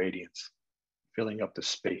dazzling radiance, filling up the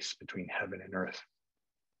space between heaven and earth.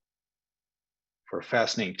 For a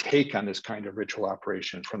fascinating take on this kind of ritual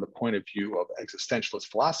operation from the point of view of existentialist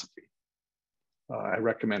philosophy, I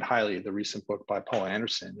recommend highly the recent book by Paul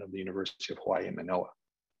Anderson of the University of Hawaii in Manoa.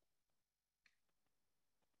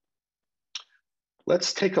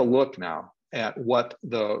 Let's take a look now at what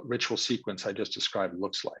the ritual sequence I just described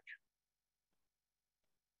looks like.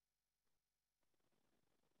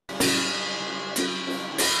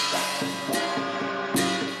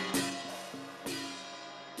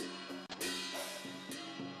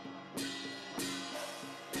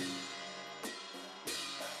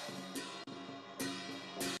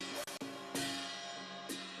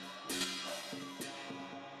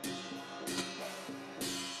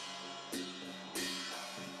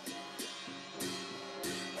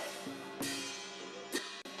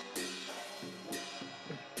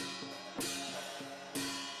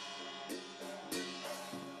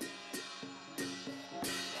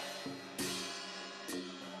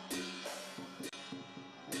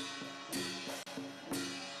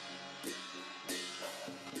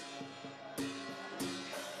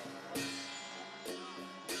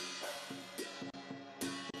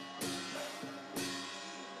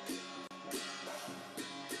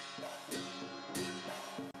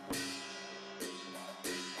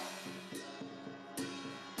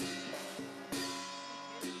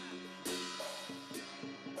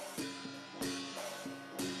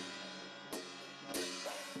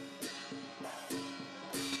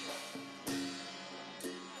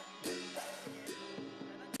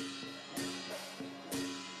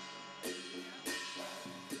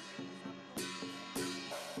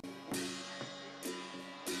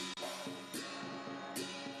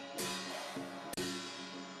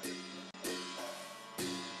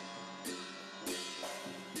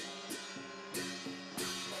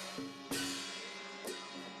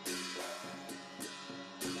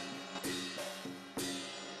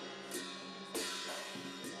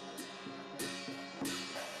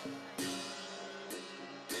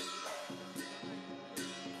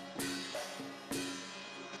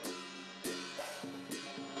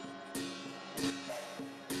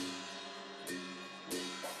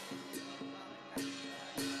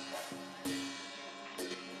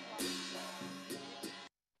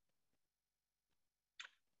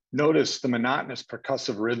 Notice the monotonous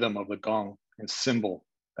percussive rhythm of the gong and cymbal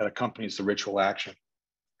that accompanies the ritual action.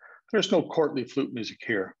 There's no courtly flute music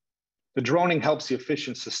here. The droning helps the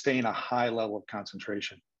officiant sustain a high level of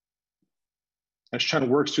concentration. As Chun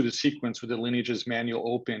works through the sequence with the lineage's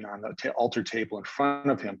manual open on the altar table in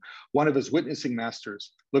front of him, one of his witnessing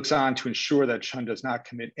masters looks on to ensure that Chun does not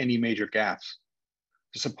commit any major gaffes.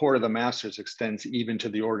 The support of the masters extends even to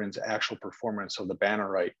the organ's actual performance of the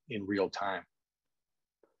banner rite in real time.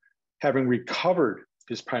 Having recovered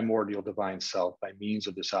his primordial divine self by means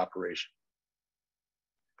of this operation,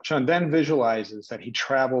 Chun then visualizes that he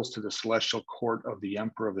travels to the celestial court of the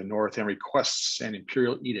Emperor of the North and requests an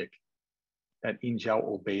imperial edict that Injiao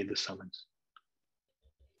obey the summons.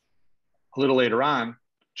 A little later on,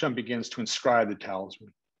 Chun begins to inscribe the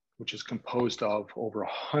talisman, which is composed of over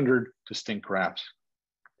 100 distinct graphs.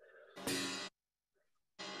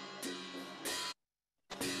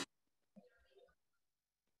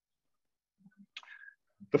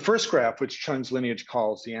 The first graph, which Chun's lineage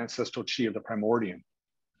calls the ancestral chi of the primordium,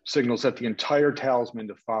 signals that the entire talisman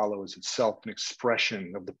to follow is itself an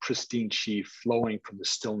expression of the pristine chi flowing from the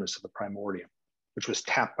stillness of the primordium, which was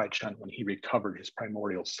tapped by Chun when he recovered his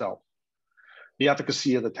primordial self. The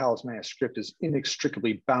efficacy of the talismanic script is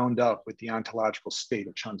inextricably bound up with the ontological state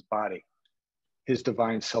of Chun's body. His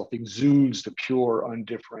divine self exudes the pure,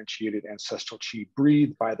 undifferentiated ancestral chi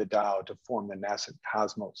breathed by the Tao to form the nascent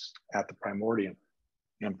cosmos at the primordium,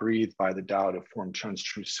 and breathed by the Tao to form Chun's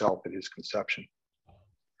true self at his conception.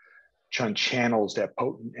 Chun channels that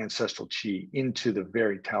potent ancestral chi into the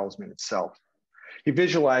very talisman itself. He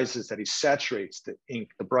visualizes that he saturates the ink,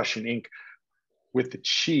 the brush and ink, with the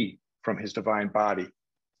chi from his divine body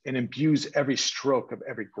and imbues every stroke of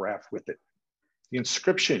every graph with it. The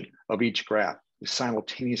inscription of each graph is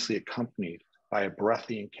simultaneously accompanied by a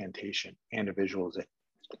breathy incantation and a visualization.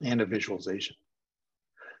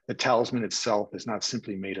 The talisman itself is not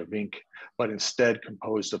simply made of ink, but instead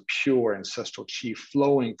composed of pure ancestral chi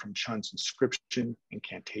flowing from Chun's inscription,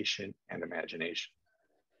 incantation, and imagination.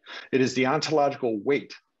 It is the ontological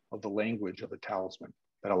weight of the language of the talisman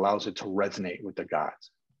that allows it to resonate with the gods,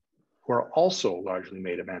 who are also largely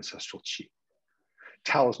made of ancestral chi.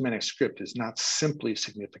 Talismanic script is not simply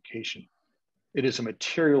signification. It is a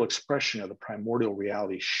material expression of the primordial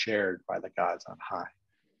reality shared by the gods on high.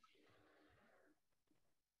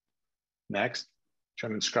 Next,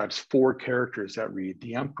 Chun inscribes 4 characters that read,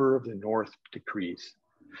 "The Emperor of the North decrees."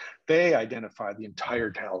 They identify the entire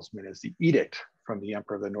talisman as the edict from the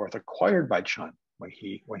Emperor of the North acquired by Chun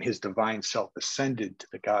when his divine self ascended to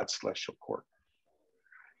the god's celestial court.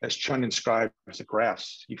 As Chun inscribes the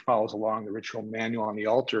graphs, he follows along the ritual manual on the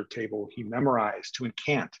altar table he memorized to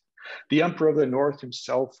incant. The Emperor of the North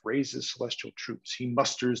himself raises celestial troops. He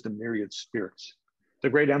musters the myriad spirits. The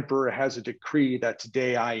great Emperor has a decree that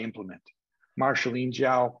today I implement. Marshal Yin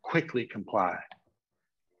Jiao quickly complied.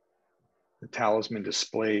 The talisman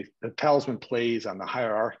plays on the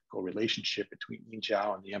hierarchical relationship between Yin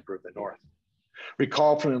Jiao and the Emperor of the North.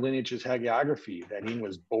 Recall from the lineage's hagiography that Yin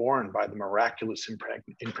was born by the miraculous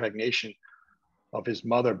impregnation of his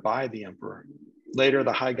mother by the emperor. Later,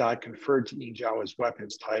 the high god conferred to Yin Jiao his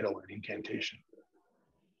weapons, title, and incantation.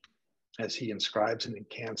 As he inscribes and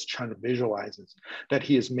incants, Chun visualizes that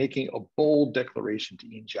he is making a bold declaration to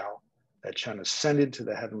Yin Jiao that Chun ascended to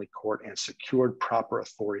the heavenly court and secured proper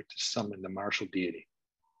authority to summon the martial deity.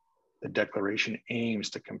 The declaration aims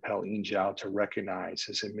to compel Yin Jiao to recognize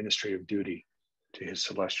his administrative duty to his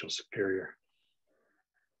celestial superior.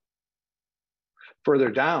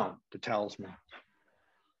 Further down the talisman,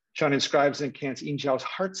 Chun inscribes and incants Yin Jiao's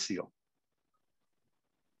heart seal.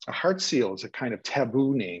 A heart seal is a kind of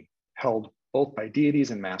taboo name held both by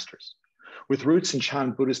deities and masters, with roots in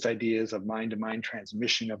Chan Buddhist ideas of mind-to-mind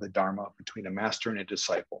transmission of the Dharma between a master and a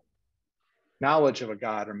disciple. Knowledge of a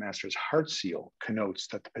god or master's heart seal connotes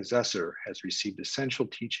that the possessor has received essential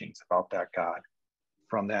teachings about that god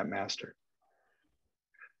from that master,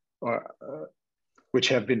 which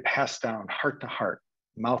have been passed down heart to heart,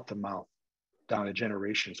 mouth to mouth, down to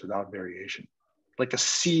generations without variation, like a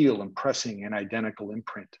seal impressing an identical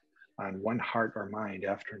imprint on one heart or mind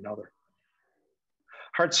after another.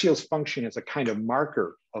 Heart seals function as a kind of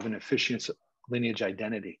marker of an efficient lineage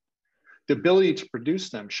identity. The ability to produce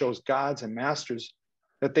them shows gods and masters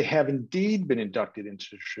that they have indeed been inducted into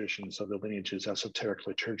the traditions of the lineage's esoteric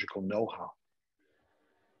liturgical know-how.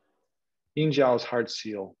 Yin Jiao's heart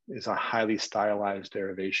seal is a highly stylized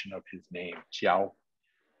derivation of his name, Jiao.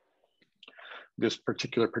 This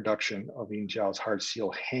particular production of Yin Jiao's heart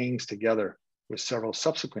seal hangs together with several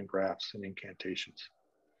subsequent graphs and incantations,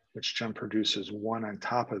 which Chun produces one on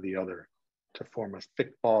top of the other to form a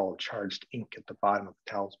thick ball of charged ink at the bottom of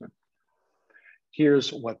the talisman.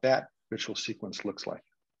 Here's what that ritual sequence looks like.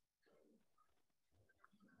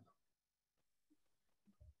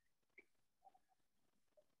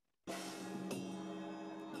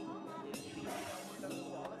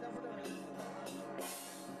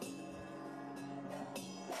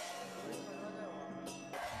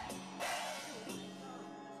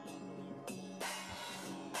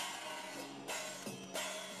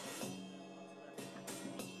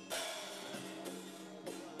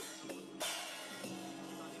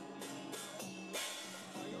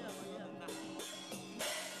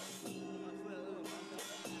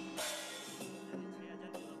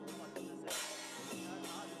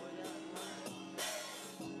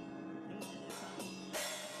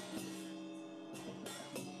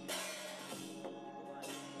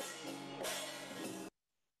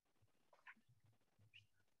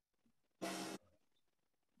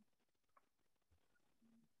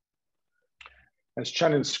 As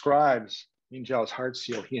Chun inscribes Yin Jiao's heart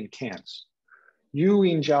seal, he incants. You,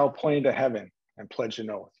 Yin Jiao, pointed to heaven and pledged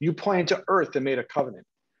an oath. You pointed to earth and made a covenant.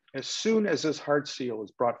 As soon as this heart seal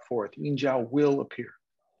is brought forth, Yin Jiao will appear.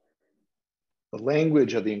 The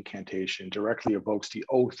language of the incantation directly evokes the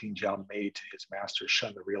oath Yin Jiao made to his master,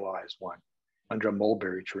 Shun the Realized One, under a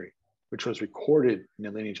mulberry tree, which was recorded in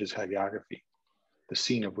the lineage's hagiography, the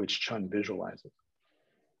scene of which Chun visualizes.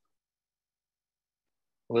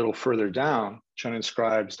 A little further down, Chun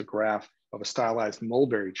inscribes the graph of a stylized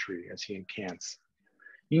mulberry tree as he incants.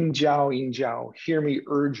 Yin Jiao, hear me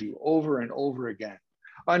urge you over and over again.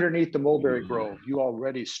 Underneath the mulberry grove, you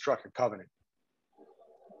already struck a covenant.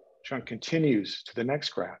 Chun continues to the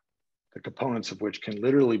next graph, the components of which can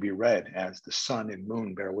literally be read as the sun and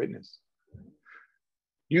moon bear witness.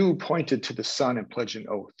 You pointed to the sun and pledged an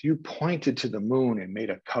oath. You pointed to the moon and made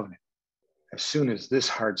a covenant. As soon as this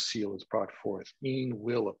heart seal is brought forth, Yin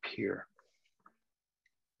will appear.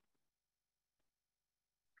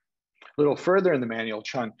 A little further in the manual,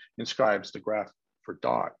 Chun inscribes the graph for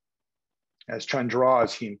dog. As Chun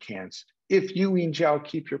draws, he incants, if you, Yin Jiao,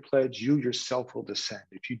 keep your pledge, you yourself will descend.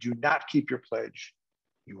 If you do not keep your pledge,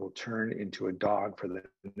 you will turn into a dog for the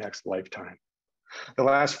next lifetime. The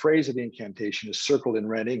last phrase of the incantation is circled in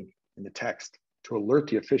red ink in the text. to alert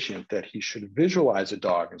the officiant that he should visualize a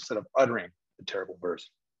dog instead of uttering the terrible verse.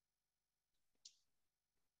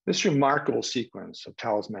 This remarkable sequence of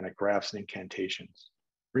talismanic graphs and incantations,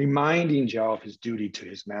 reminding Zhao of his duty to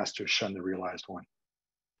his master Shun the Realized One,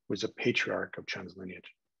 was a patriarch of Chun's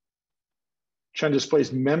lineage. Chun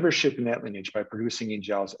displays membership in that lineage by producing in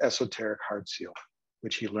Zhao's esoteric heart seal,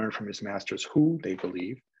 which he learned from his masters who, they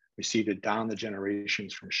believe, received it down the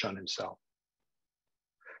generations from Shun himself.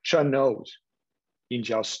 Shun knows Yin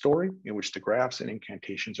Zhao's story in which the graphs and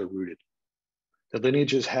incantations are rooted. The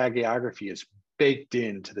lineage's hagiography is baked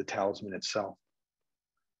into the talisman itself.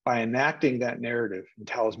 By enacting that narrative in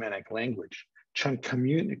talismanic language, Chun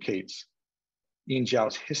communicates Yin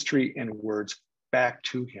Zhao's history and words back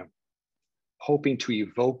to him, hoping to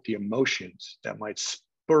evoke the emotions that might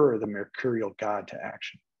spur the mercurial god to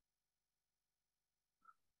action.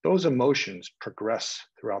 Those emotions progress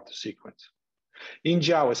throughout the sequence. Yin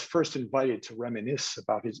Zhao is first invited to reminisce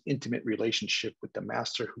about his intimate relationship with the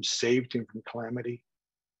master who saved him from calamity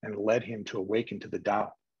and led him to awaken to the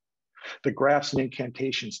Tao. The graphs and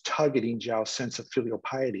incantations tug at Yin Zhao's sense of filial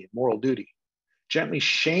piety and moral duty, gently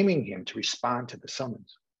shaming him to respond to the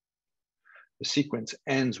summons. The sequence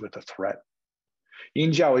ends with a threat.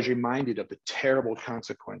 Yin Zhao is reminded of the terrible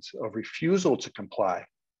consequence of refusal to comply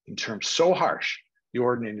in terms so harsh, the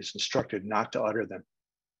ordinate is instructed not to utter them.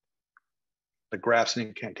 The graphs and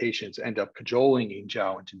incantations end up cajoling Yin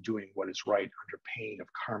Zhao into doing what is right under pain of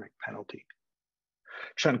karmic penalty.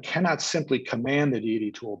 Chun cannot simply command the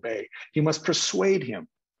deity to obey. He must persuade him.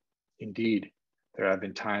 Indeed, there have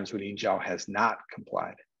been times when Yin Zhao has not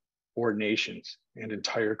complied. Ordinations and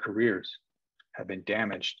entire careers have been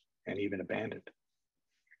damaged and even abandoned.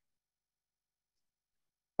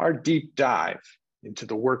 Our deep dive into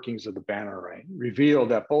the workings of the banner rite revealed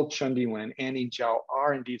that both Chun Diwen and Yin Zhao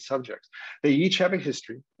are indeed subjects. They each have a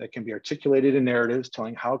history that can be articulated in narratives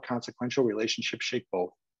telling how consequential relationships shape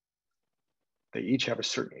both. They each have a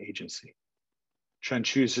certain agency. Chun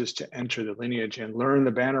chooses to enter the lineage and learn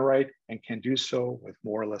the banner rite and can do so with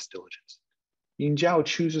more or less diligence. Yin Zhao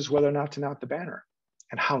chooses whether or not to knot the banner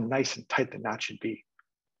and how nice and tight the knot should be.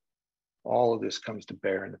 All of this comes to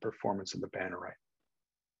bear in the performance of the banner rite.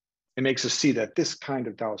 It makes us see that this kind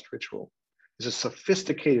of Daoist ritual is a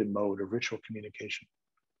sophisticated mode of ritual communication.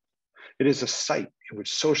 It is a site in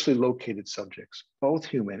which socially located subjects, both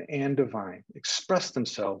human and divine, express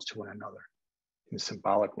themselves to one another in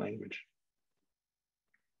symbolic language.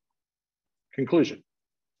 Conclusion.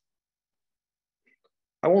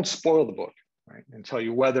 I won't spoil the book, right, and tell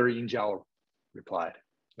you whether Yin Zhao replied.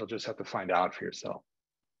 You'll just have to find out for yourself.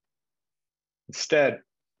 Instead,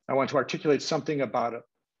 I want to articulate something about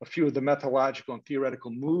a few of the methodological and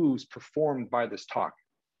theoretical moves performed by this talk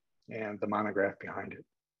and the monograph behind it.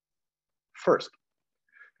 First,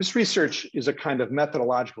 this research is a kind of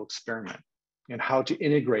methodological experiment in how to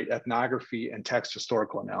integrate ethnography and text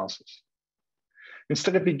historical analysis.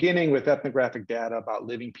 Instead of beginning with ethnographic data about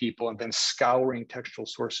living people and then scouring textual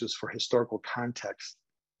sources for historical context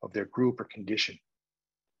of their group or condition,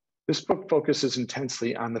 this book focuses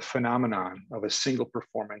intensely on the phenomenon of a single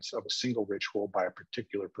performance of a single ritual by a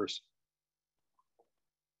particular person.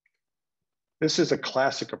 This is a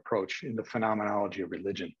classic approach in the phenomenology of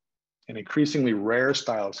religion, an increasingly rare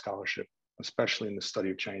style of scholarship, especially in the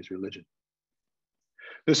study of Chinese religion.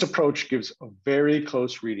 This approach gives a very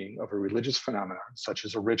close reading of a religious phenomenon, such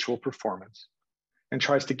as a ritual performance, and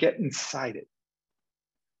tries to get inside it.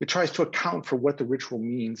 It tries to account for what the ritual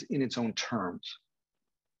means in its own terms.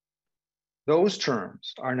 Those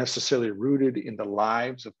terms are necessarily rooted in the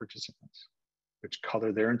lives of participants, which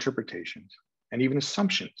color their interpretations and even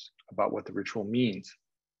assumptions about what the ritual means.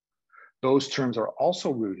 Those terms are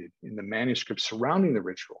also rooted in the manuscripts surrounding the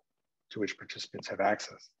ritual to which participants have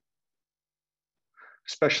access.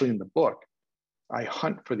 Especially in the book, I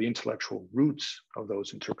hunt for the intellectual roots of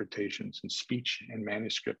those interpretations in speech and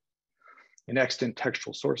manuscript in extant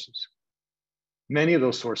textual sources. Many of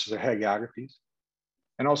those sources are hagiographies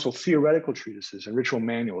and also theoretical treatises and ritual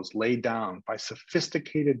manuals laid down by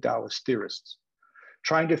sophisticated Daoist theorists,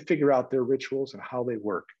 trying to figure out their rituals and how they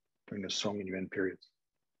work during the Song and Yuan periods.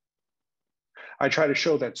 I try to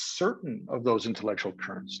show that certain of those intellectual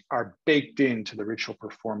currents are baked into the ritual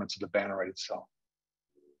performance of the banner rite itself.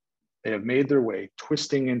 They have made their way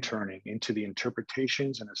twisting and turning into the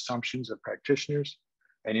interpretations and assumptions of practitioners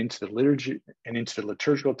and into the liturgy and into the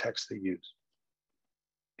liturgical texts they use.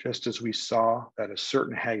 Just as we saw that a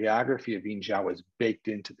certain hagiography of Yin Zhao is baked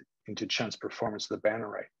into Chun's performance of the banner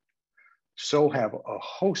rite, so have a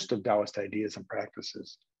host of Daoist ideas and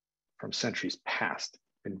practices from centuries past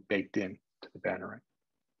been baked in to the banner rite.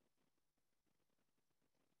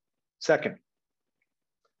 Second,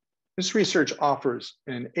 This research offers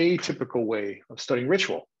an atypical way of studying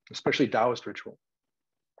ritual, especially Daoist ritual.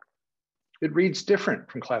 It reads different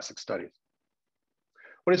from classic studies.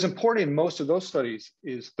 What is important in most of those studies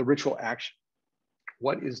is the ritual action.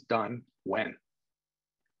 What is done when?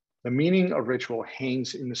 The meaning of ritual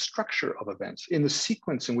hangs in the structure of events, in the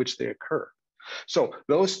sequence in which they occur. So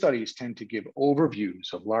those studies tend to give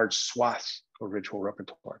overviews of large swaths of ritual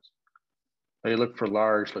repertoires. They look for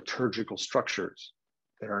large liturgical structures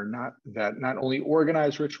that not only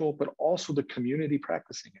organize ritual, but also the community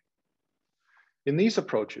practicing it. In these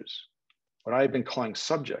approaches, what I've been calling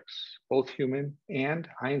subjects, both human and,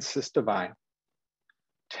 I insist, divine,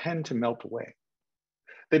 tend to melt away.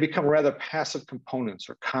 They become rather passive components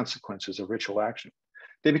or consequences of ritual action.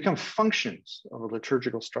 They become functions of a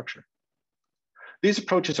liturgical structure. These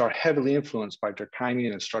approaches are heavily influenced by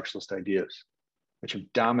Durkheimian and structuralist ideas, which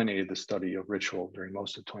have dominated the study of ritual during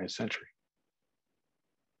most of the 20th century.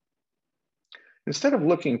 Instead of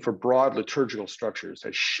looking for broad liturgical structures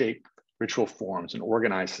that shape ritual forms and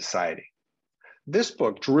organize society, this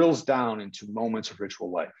book drills down into moments of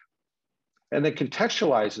ritual life and then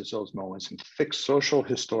contextualizes those moments in thick social,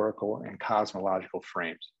 historical, and cosmological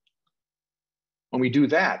frames. When we do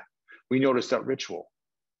that, we notice that ritual,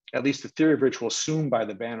 at least the theory of ritual assumed by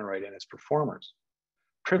the Bannerite and its performers,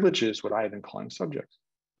 privileges what I have been calling subjects.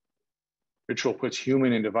 Ritual puts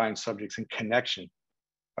human and divine subjects in connection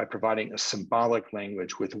by providing a symbolic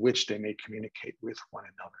language with which they may communicate with one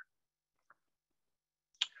another.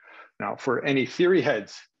 Now, for any theory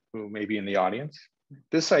heads who may be in the audience,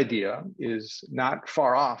 this idea is not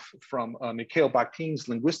far off from Mikhail Bakhtin's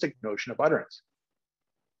linguistic notion of utterance.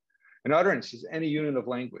 An utterance is any unit of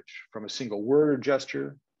language, from a single word or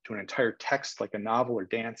gesture to an entire text like a novel or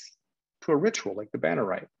dance, to a ritual like the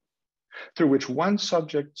Bannerite, through which one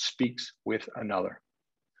subject speaks with another.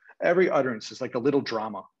 Every utterance is like a little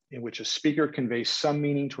drama in which a speaker conveys some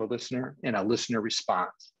meaning to a listener and a listener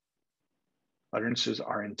responds. Utterances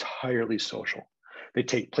are entirely social. They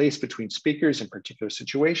take place between speakers in particular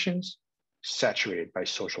situations, saturated by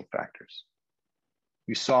social factors.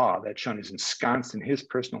 You saw that Shun is ensconced in his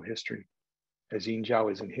personal history, as Yin Zhao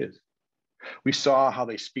is in his. We saw how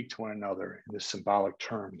they speak to one another in the symbolic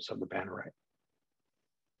terms of the Bannerite.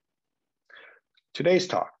 Today's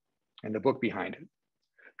talk, and the book behind it,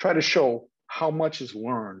 try to show how much is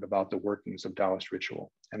learned about the workings of Daoist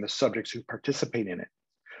ritual and the subjects who participate in it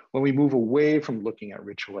when we move away from looking at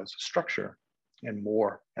ritual as a structure and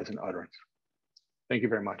more as an utterance. Thank you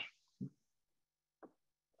very much.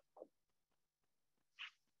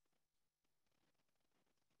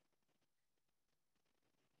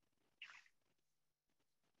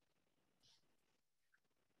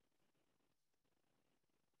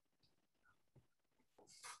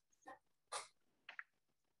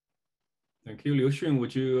 Thank you. Liu Xun,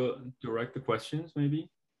 would you direct the questions maybe?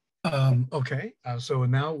 Okay, so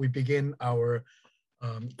now we begin our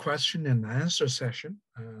question and answer session,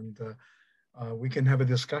 and we can have a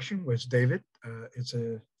discussion with David. It's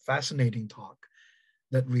a fascinating talk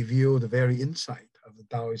that revealed the very insight of the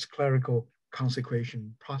Daoist clerical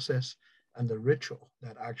consecration process and the ritual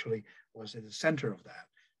that actually was at the center of that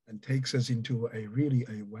and takes us into a really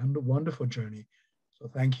wonderful journey. So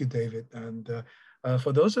thank you, David. And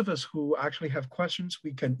for those of us who actually have questions,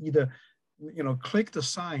 we can either click the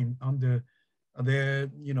sign on there,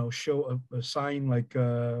 show a sign like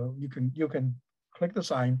you can click the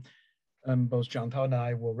sign, and both Jiang Tao and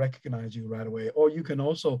I will recognize you right away. Or you can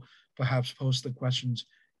also perhaps post the questions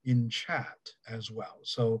in chat as well.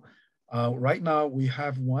 So right now we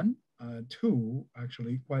have two,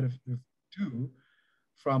 actually quite a few, two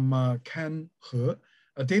from Ken He.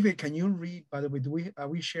 David, can you read, by the way, are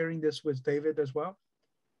we sharing this with David as well?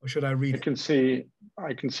 Or should I read it?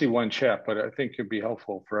 I can see one chat, but I think it'd be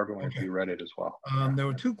helpful for everyone if you read it as well. There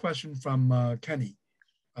were two questions from Kenny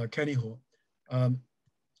Ho.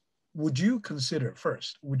 Would you consider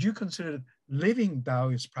living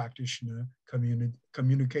Daoist practitioner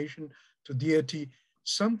communication to deity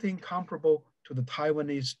something comparable to the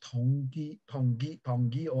Taiwanese Tongji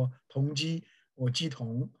or Tongji or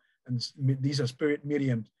Jitong, and these are spirit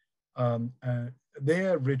mediums,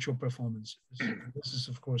 their ritual performances? This is,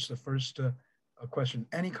 of course, the first question.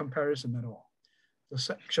 Any comparison at all?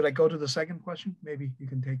 Should I go to the second question? Maybe you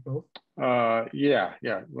can take both. Yeah.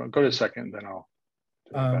 Well, go to the second, then I'll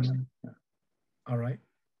do the best. Yeah. All right.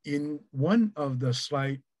 In one of the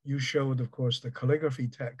slides, you showed, of course, the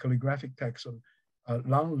calligraphic text of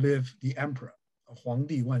 "Long live the Emperor," "Huang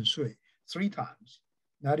Di Wan Sui," 3 times.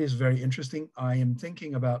 That is very interesting. I am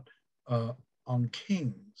thinking about On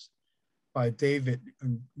Kings by David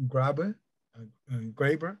Graeber,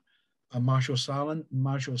 Marshall Salin,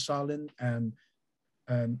 and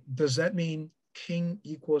does that mean king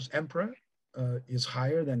equals emperor is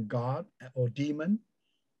higher than God or demon,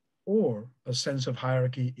 or a sense of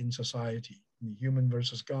hierarchy in society, the human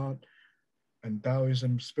versus God, and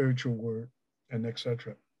Daoism, spiritual world, and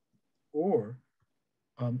etc. Or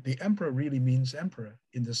the emperor really means emperor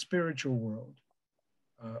in the spiritual world.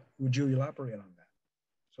 Would you elaborate on that?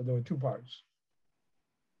 So there were two parts.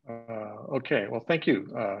 Okay, well, thank you,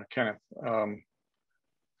 Kenneth. I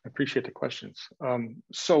appreciate the questions.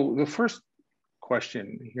 So the first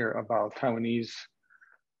question here about Taiwanese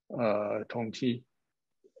Tongji.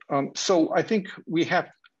 So I think we have,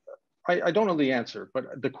 I don't know the answer,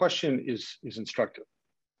 but the question is instructive,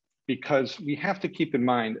 because we have to keep in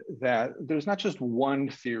mind that there's not just one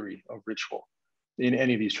theory of ritual in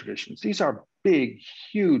any of these traditions. These are big,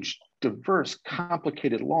 huge, diverse,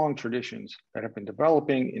 complicated, long traditions that have been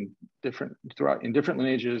developing in different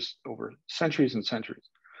lineages over centuries and centuries.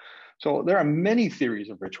 So there are many theories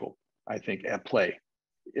of ritual, I think, at play.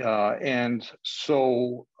 And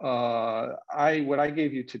so what I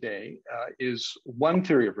gave you today is one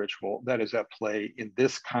theory of ritual that is at play in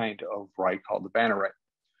this kind of rite called the banner rite.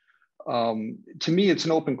 To me, it's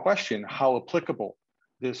an open question how applicable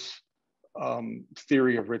this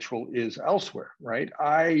theory of ritual is elsewhere, right?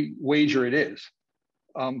 I wager it is,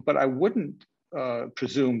 but I wouldn't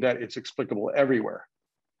presume that it's explicable everywhere.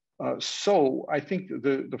 So I think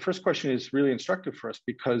the first question is really instructive for us,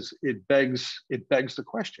 because it begs the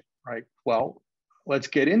question, right? Well, let's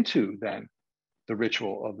get into then the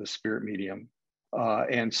ritual of the spirit medium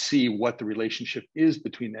and see what the relationship is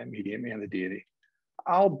between that medium and the deity.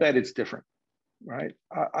 I'll bet it's different, right?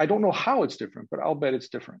 I don't know how it's different, but I'll bet it's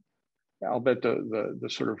different. I'll bet the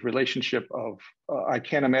sort of relationship of, I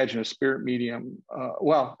can't imagine a spirit medium,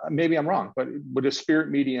 well, maybe I'm wrong, but would a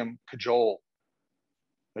spirit medium cajole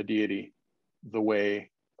a deity the way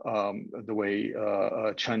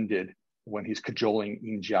Chen did when he's cajoling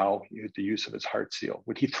Yin Jiao with the use of his heart seal?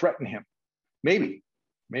 Would he threaten him? Maybe,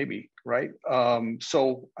 right?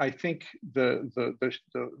 So I think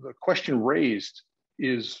the question raised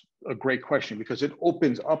is a great question, because it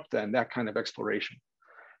opens up then that kind of exploration.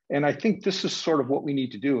 And I think this is sort of what we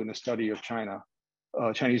need to do in the study of China,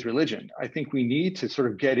 Chinese religion. I think we need to sort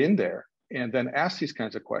of get in there and then ask these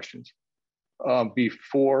kinds of questions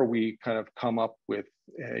before we kind of come up with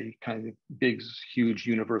a kind of big, huge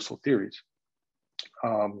universal theories.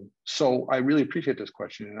 So I really appreciate this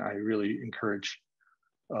question, and I really encourage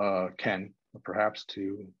Ken perhaps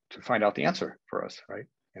to find out the answer for us, right?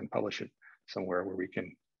 And publish it somewhere where we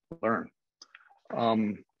can learn.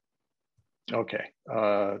 Okay,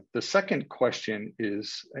 the second question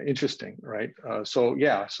is interesting, right? So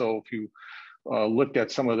if you looked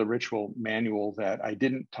at some of the ritual manual that I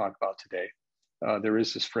didn't talk about today, there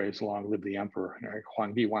is this phrase, long live the emperor,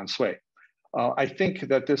 Huang Bi Wan Sui. I think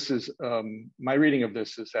that this is, my reading of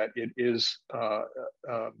this is that it is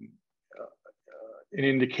an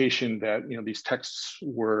indication that these texts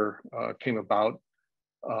came about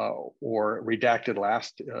or redacted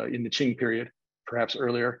last in the Qing period, perhaps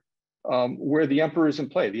earlier, where the emperor is in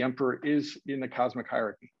play. The emperor is in the cosmic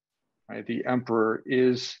hierarchy, right? The emperor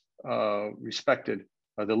is respected.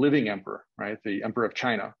 The living emperor, right? The emperor of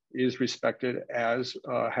China is respected as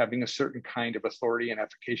having a certain kind of authority and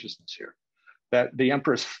efficaciousness here. That the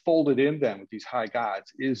emperor is folded in then with these high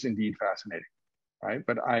gods is indeed fascinating, right?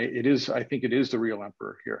 But I think it is the real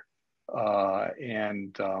emperor here.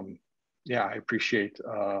 Yeah, I appreciate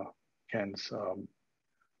Ken's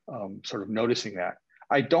sort of noticing that.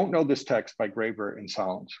 I don't know this text by Graeber and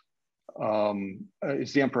Solons.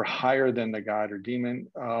 Is the emperor higher than the god or demon?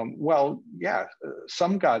 Well, yeah,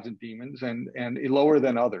 some gods and demons and lower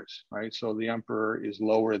than others, right? So the emperor is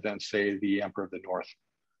lower than, say, the emperor of the north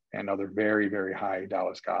and other very, very high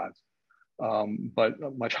Taoist gods, but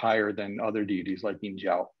much higher than other deities like Yin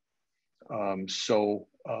Jiao.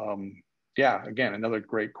 Yeah, again, another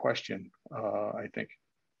great question, I think.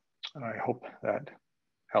 I hope that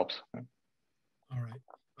helps. All right.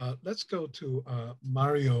 Let's go to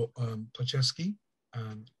Mario Tocheski.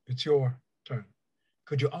 It's your turn.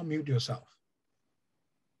 Could you unmute yourself?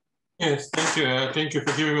 Yes, thank you. Thank you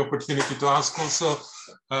for giving me the opportunity to ask also.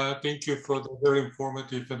 Thank you for the very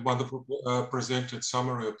informative and wonderful presented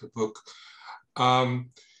summary of the book.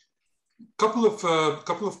 Couple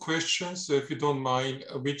of questions, if you don't mind,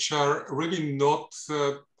 which are really not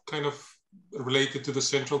kind of related to the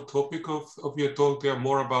central topic of your talk. They are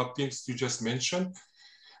more about things you just mentioned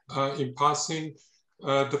in passing.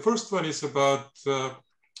 The first one is about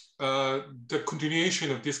the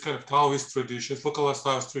continuation of this kind of Taoist traditions, localized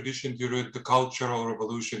Taoist tradition during the Cultural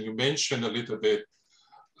Revolution. You mentioned a little bit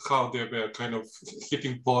how they were kind of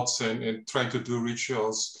hitting pots and trying to do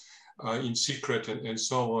rituals in secret and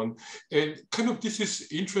so on. And kind of this is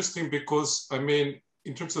interesting because, I mean,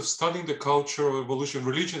 in terms of studying the cultural evolution,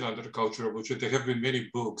 religion under the cultural evolution, there have been many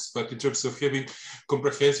books, but in terms of having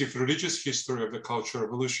comprehensive religious history of the cultural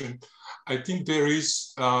evolution, I think there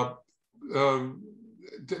is, that's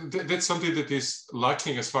something that is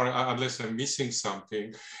lacking as far, unless I'm missing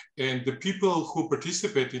something. And the people who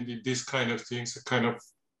participate in these kind of things are kind of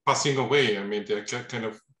passing away. I mean, they're kind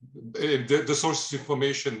of, the sources of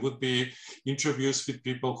information would be interviews with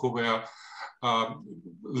people who were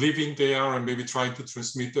living there and maybe trying to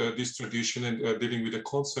transmit this tradition and dealing with the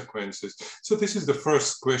consequences. So this is the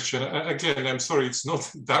first question. Again, I'm sorry, it's not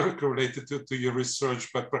directly related to your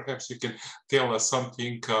research, but perhaps you can tell us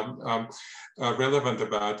something relevant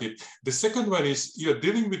about it. The second one is you're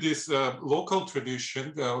dealing with this local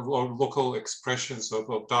tradition or local expressions of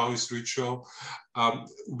Daoist ritual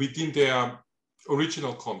within their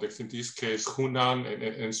original context, in this case, Hunan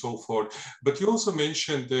and so forth. But you also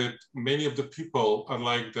mentioned that many of the people,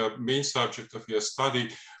 unlike the main subject of your study,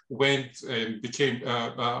 went and became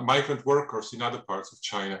migrant workers in other parts of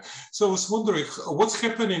China. So I was wondering, what's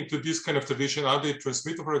happening to this kind of tradition? Are they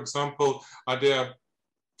transmitted, for example? Are there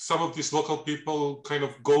some of these local people kind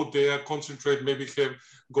of go there, concentrate, maybe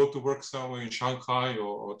go to work somewhere in Shanghai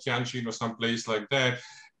or Tianjin or someplace like that?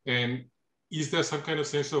 And is there some kind of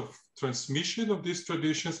sense of transmission of these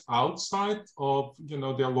traditions outside of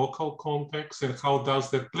their local context, and how does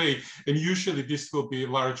that play? And usually this will be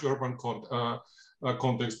large urban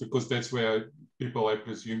context, because that's where people, I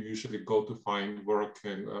presume, usually go to find work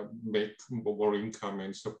and make more income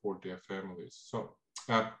and support their families. So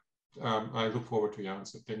I look forward to your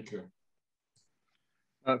answer. Thank you.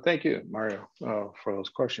 Thank you, Mario, for those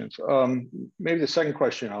questions. Maybe the second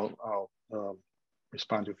question I'll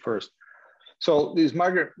respond to first. So these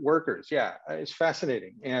migrant workers, yeah, it's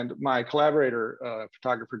fascinating. And my collaborator,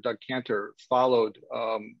 photographer Doug Cantor, followed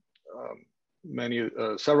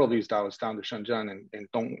several of these Daoists down to Shenzhen and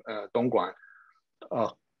Dongguan,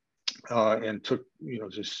 and took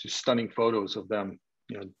just stunning photos of them,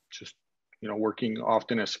 just working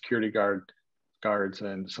often as security guards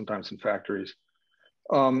and sometimes in factories.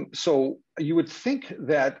 So you would think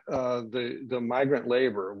that the migrant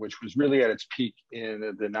labor, which was really at its peak in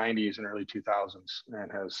the 90s and early 2000s,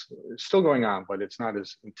 and it's still going on, but it's not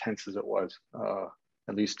as intense as it was,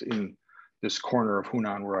 at least in this corner of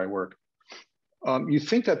Hunan where I work. You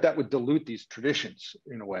think that would dilute these traditions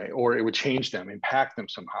in a way, or it would change them, impact them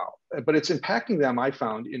somehow. But it's impacting them, I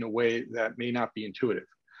found, in a way that may not be intuitive.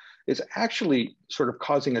 It's actually sort of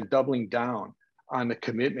causing a doubling down on the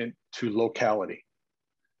commitment to locality.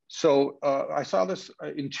 So I saw this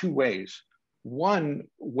in two ways. One,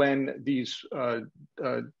 when these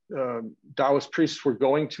Daoist priests were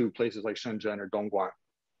going to places like Shenzhen or Dongguan,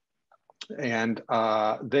 and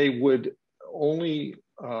they would only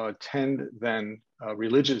tend then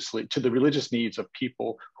religiously to the religious needs of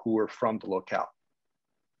people who were from the locale.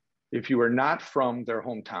 If you were not from their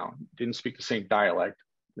hometown, didn't speak the same dialect,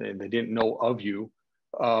 and they didn't know of you,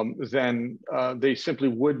 then they simply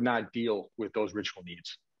would not deal with those ritual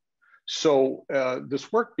needs. So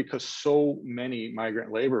this worked because so many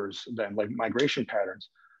migrant laborers, then like migration patterns,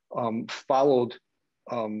 followed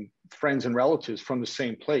friends and relatives from the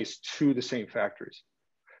same place to the same factories.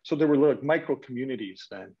 So there were like micro communities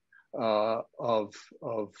then of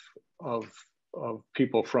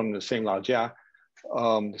people from the same laojia,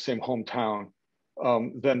 the same hometown,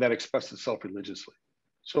 then that expressed itself religiously.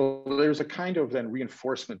 So there's a kind of then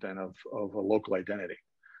reinforcement then of a local identity.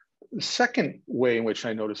 The second way in which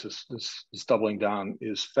I notice this doubling down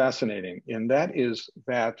is fascinating, and that is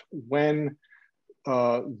that when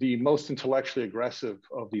the most intellectually aggressive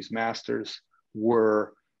of these masters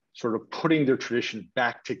were sort of putting their tradition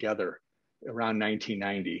back together around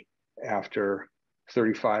 1990, after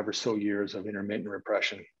 35 or so years of intermittent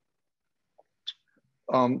repression,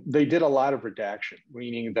 they did a lot of redaction,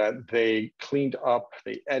 meaning that they cleaned up,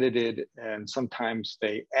 they edited, and sometimes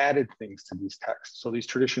they added things to these texts. So these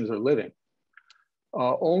traditions are living.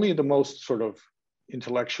 Only the most sort of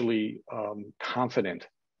intellectually confident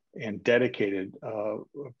and dedicated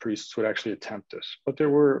priests would actually attempt this, but there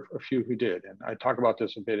were a few who did, and I talk about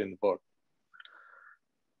this a bit in the book.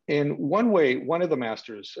 In one way, one of the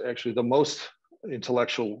masters, actually the most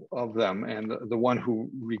intellectual of them, and the one who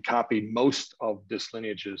recopied most of this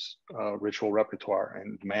lineage's ritual repertoire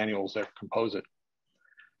and manuals that compose it,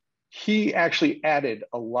 he actually added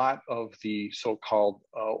a lot of the so-called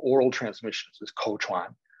oral transmissions, this kouchuan,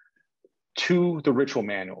 to the ritual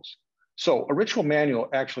manuals. So a ritual manual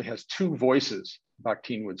actually has two voices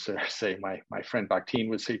Bakhtin would say, my friend Bakhtin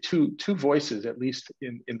would say, two voices, at least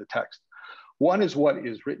in the text. One is what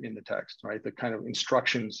is written in the text, right? The kind of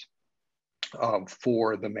instructions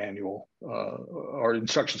for the manual or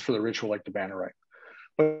instructions for the ritual, like the banner rite.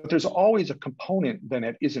 But there's always a component then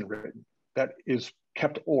that isn't written, that is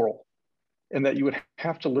kept oral, and that you would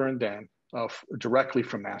have to learn then directly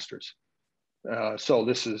from masters. So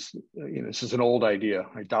this is an old idea.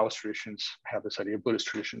 Like Daoist traditions have this idea, Buddhist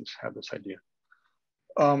traditions have this idea.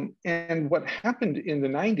 And what happened in the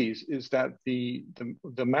 90s is that the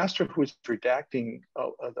master who was redacting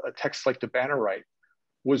a text like the banner rite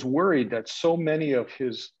was worried that so many of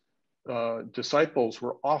his disciples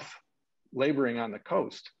were off laboring on the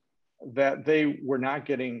coast that they were not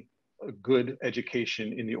getting a good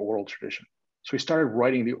education in the oral tradition. So he started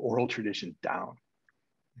writing the oral tradition down.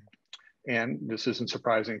 And this isn't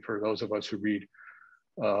surprising for those of us who read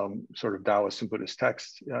sort of Taoist and Buddhist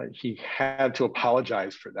texts. He had to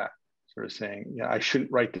apologize for that, sort of saying, yeah, I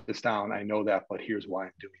shouldn't write this down. I know that, but here's why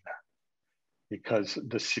I'm doing that. Because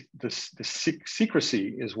the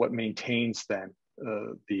secrecy is what maintains then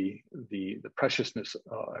the preciousness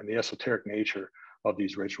and the esoteric nature of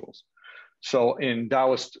these rituals. So in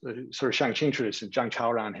Taoist sort of Shangqing tradition, Zhang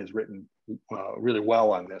Chaoran has written really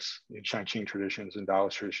well on this in Shangqing traditions and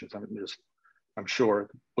Taoist traditions. I'm sure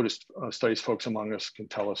Buddhist studies folks among us can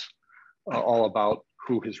tell us all about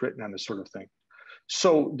who has written on this sort of thing.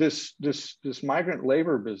 So this migrant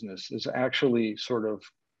labor business is actually sort of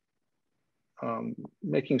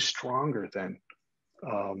making stronger than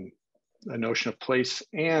a notion of place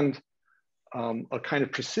and a kind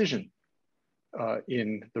of precision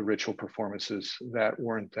in the ritual performances that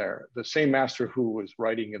weren't there. The same master who was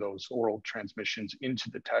writing those oral transmissions into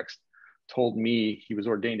the text told me, he was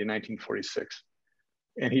ordained in 1946,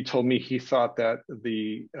 and he told me he thought that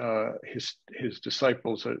his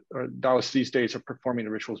disciples, or Taoists these days, are performing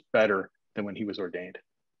the rituals better than when he was ordained.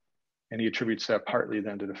 And he attributes that partly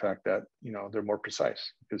then to the fact that, you know, they're more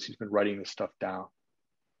precise because he's been writing this stuff down.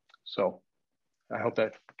 So I hope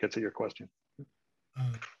that gets at your question.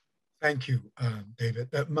 Thank you, David.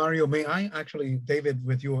 Mario, may I actually, David,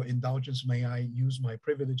 with your indulgence, may I use my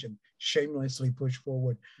privilege and shamelessly push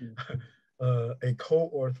forward a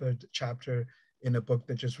co-authored chapter in a book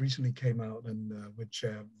that just recently came out and which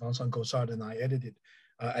Vincent Gossard and I edited.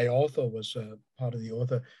 I also was part of the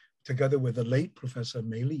author, together with the late Professor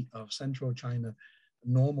Mei Li of Central China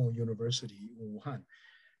Normal University, Wuhan.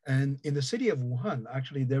 And in the city of Wuhan,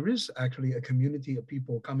 actually, there is actually a community of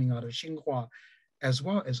people coming out of Xinhua, as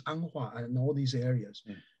well as Anhua and all these areas.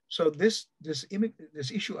 Mm. So this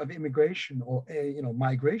issue of immigration or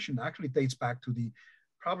migration actually dates back to the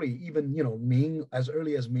probably even Ming, as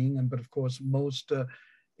early as Ming, but of course most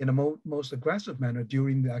in a most aggressive manner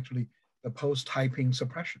during the post-Taiping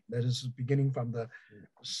suppression. That is beginning from the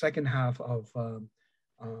second half of the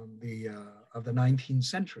 19th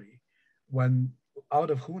century, when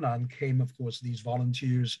out of Hunan came, of course, these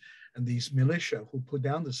volunteers and these militia who put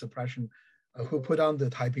down the suppression. Who put on the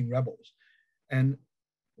Taiping rebels. And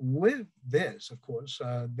with this, of course,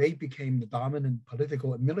 they became the dominant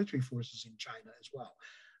political and military forces in China as well.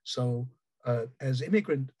 So as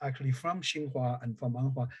immigrants actually from Xinhua and from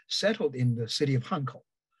Anhua settled in the city of Hankou,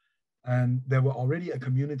 and there were already a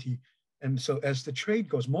community. And so as the trade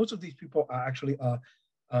goes, most of these people are actually,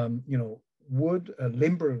 wood,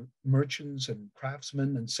 limber merchants and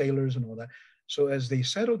craftsmen and sailors and all that. So as they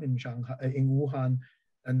settled in Wuhan,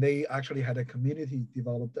 and they actually had a community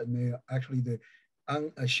developed, and they actually the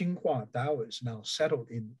Xinhua Daoists now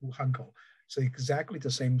settled in Hankou. So exactly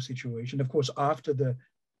the same situation. Of course, after the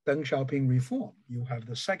Deng Xiaoping reform, you have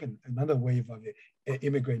another wave of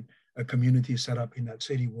immigrant community set up in that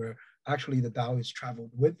city, where actually the Daoists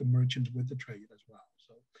traveled with the merchants, with the trade as well.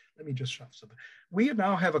 So let me just shove something. We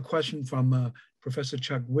now have a question from Professor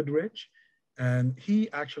Chuck Woodridge, and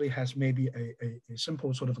he actually has maybe a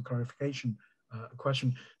simple sort of a clarification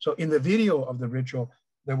question. So in the video of the ritual,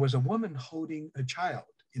 there was a woman holding a child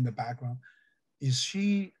in the background. Is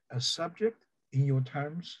she a subject in your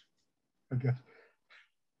terms? I guess.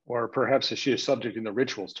 Or perhaps is she a subject in the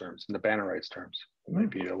rituals terms, in the banner rites terms? It might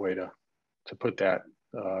be a way to put that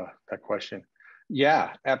question.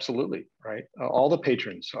 Yeah, absolutely, right? All the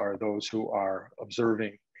patrons are those who are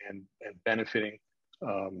observing and benefiting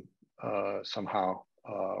somehow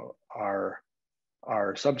our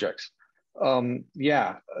subjects.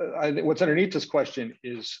 What's underneath this question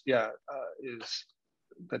is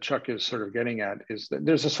that Chuck is sort of getting at is that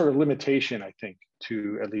there's a sort of limitation, I think,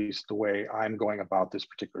 to at least the way I'm going about this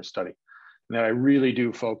particular study, and that I really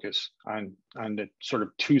do focus on the sort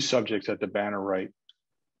of two subjects that the banner rite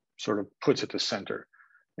sort of puts at the center.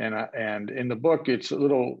 And in the book, it's a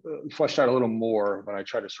little fleshed out a little more, but I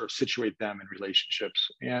try to sort of situate them in relationships.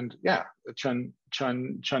 And yeah, Chun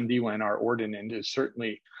Diwen, our ordinand, is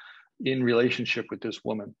certainly in relationship with this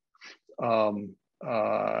woman, holding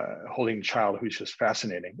a child who's just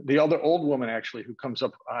fascinating. The other old woman, actually, who comes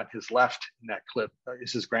up on his left in that clip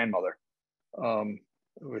is his grandmother,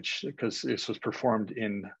 which, because this was performed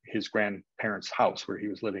in his grandparents' house where he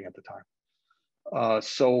was living at the time.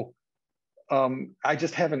 I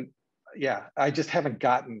just haven't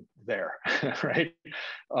gotten there, right?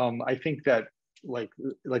 I think that like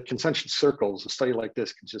concentric circles, a study like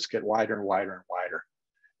this can just get wider and wider and wider.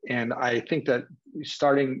 And I think that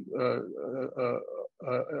starting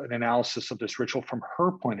an analysis of this ritual from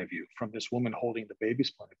her point of view, from this woman holding the baby's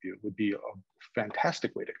point of view, would be a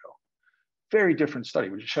fantastic way to go. Very different study,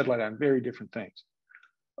 which shed light on very different things.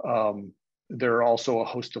 There are also a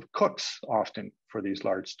host of cooks often for these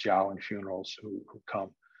large jiao and funerals who come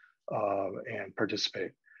and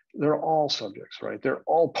participate. They're all subjects, right? They're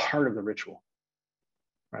all part of the ritual,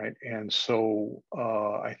 right? And so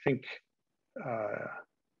I think,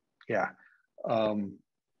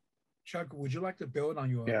 Chuck, would you like to build on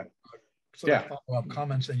your sort of follow-up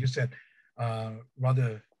comments that you said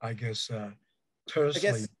rather, I guess,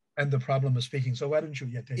 tersely, and the problem of speaking? So why don't you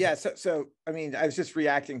take it? So I mean, I was just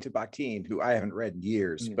reacting to Bakhtin, who I haven't read in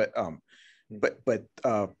years, but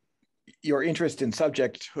your interest in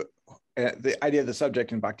subject, the idea of the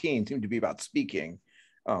subject in Bakhtin seemed to be about speaking.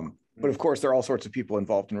 But of course, there are all sorts of people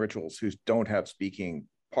involved in rituals who don't have speaking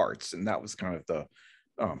parts, and that was kind of the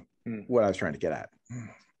what I was trying to get at.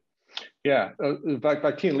 Yeah,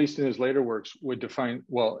 Bakhtin, at least in his later works, would define,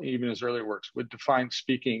 well, even his earlier works, would define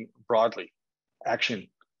speaking broadly, action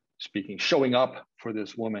speaking, showing up for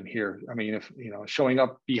this woman here. I mean, if showing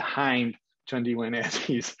up behind Chun Diwen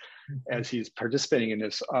as he's participating in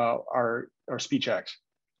this are speech acts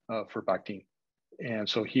for Bakhtin, and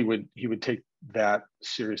so he would take that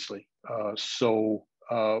seriously.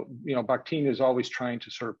 Bakhtin is always trying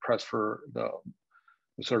to sort of press for the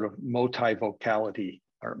sort of multi-vocality,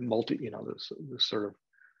 or this sort of,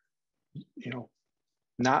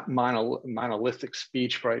 not monolithic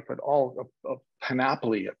speech, right? But all a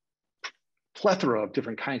panoply, a plethora of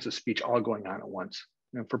different kinds of speech all going on at once.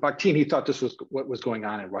 And for Bakhtin, he thought this was what was going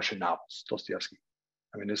on in Russian novels, Dostoevsky.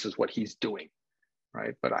 I mean, this is what he's doing,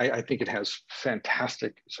 right? But I think it has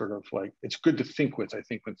fantastic sort of like, it's good to think with, I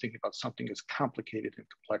think, when thinking about something as complicated and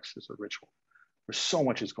complex as a ritual. There's so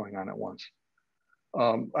much is going on at once.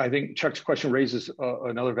 I think Chuck's question raises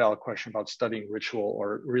another valid question about studying ritual,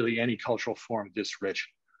 or really any cultural form this rich.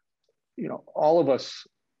 All of us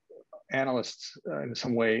analysts in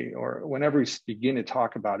some way, or whenever we begin to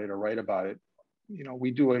talk about it or write about it,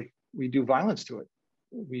 we do violence to it.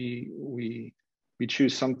 We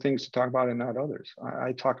choose some things to talk about and not others.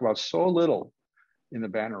 I talk about so little in the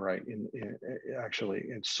banner, right? Actually,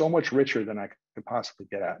 it's so much richer than I could possibly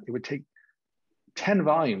get at. It would take 10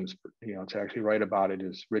 volumes, to actually write about it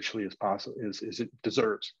as richly as possible, as it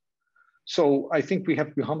deserves. So I think we have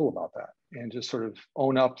to be humble about that and just sort of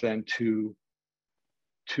own up then to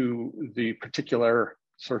the particular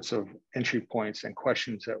sorts of entry points and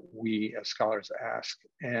questions that we as scholars ask,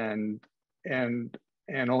 and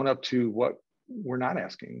own up to what we're not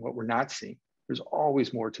asking, what we're not seeing. There's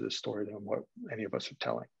always more to the story than what any of us are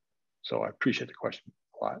telling. So I appreciate the question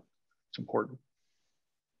a lot. It's important.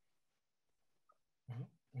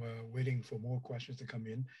 We're waiting for more questions to come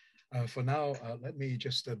in. For now, let me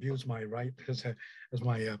just abuse my right as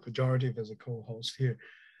my pejorative as a co-host here.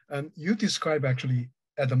 You describe actually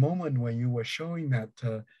at the moment when you were showing that,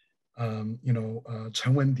 Chen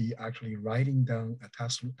Wendi actually writing down a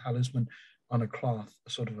talisman on a cloth,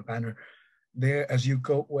 sort of a banner, there as you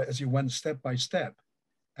went step by step,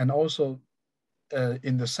 and also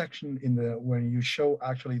in the section when you show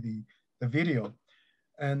actually the video.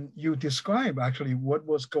 And you describe actually what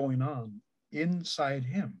was going on inside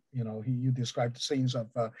him. You described scenes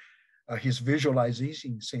of his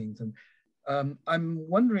visualizing scenes. And I'm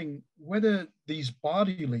wondering whether these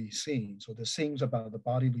bodily scenes, or the scenes about the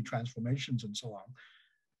bodily transformations and so on,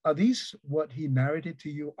 are these what he narrated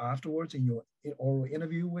to you afterwards in your oral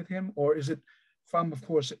interview with him? Or is it from, of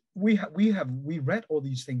course, we read all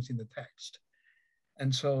these things in the text.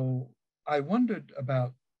 And so I wondered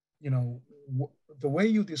about, the way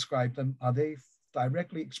you describe them, are they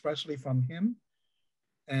directly, expressly from him?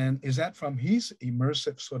 And is that from his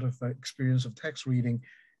immersive sort of experience of text reading,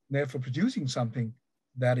 therefore producing something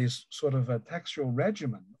that is sort of a textual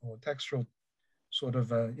regimen, or textual sort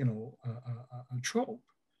of a trope?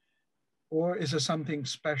 Or is it something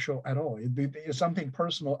special at all? Is something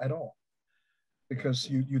personal at all? Because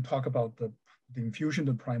you talk about the infusion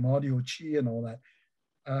of primordial qi and all that.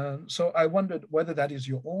 So I wondered whether that is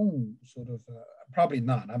your own sort of, probably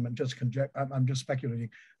not. I'm just speculating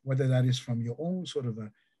whether that is from your own sort of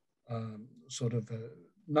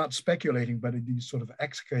not speculating, but it is sort of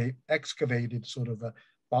excavated sort of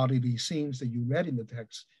bodily scenes that you read in the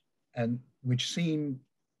text, and which seem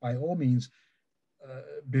by all means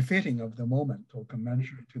befitting of the moment or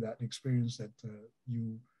commensurate to that experience that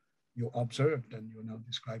you observed and you're now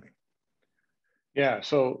describing. Yeah,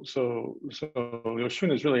 so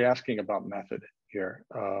Yoshun is really asking about method here.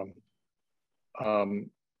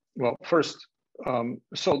 Well, first, all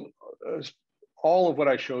of what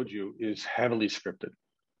I showed you is heavily scripted,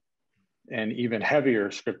 and even heavier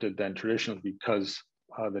scripted than traditionally, because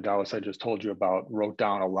the Daoists I just told you about wrote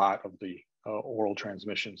down a lot of the oral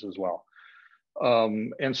transmissions as well.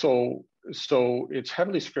 And so it's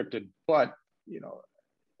heavily scripted, but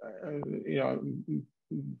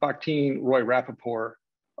Bakhtin, Roy Rappaport,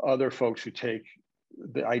 other folks who take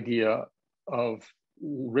the idea of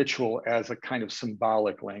ritual as a kind of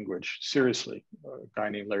symbolic language seriously. A guy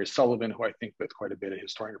named Larry Sullivan, who I think with quite a bit of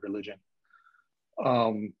historian of religion,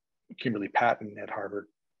 Kimberly Patton at Harvard.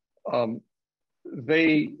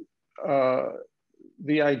 The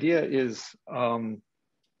idea is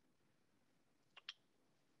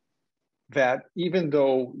that even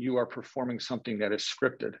though you are performing something that is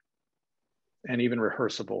scripted and even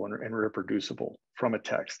rehearsable and reproducible from a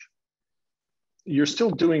text, you're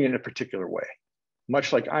still doing it in a particular way.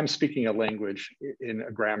 Much like I'm speaking a language in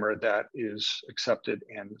a grammar that is accepted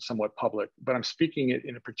and somewhat public, but I'm speaking it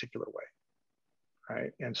in a particular way,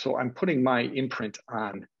 right? And so I'm putting my imprint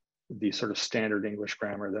on the sort of standard English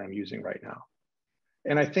grammar that I'm using right now.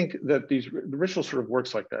 And I think that the ritual sort of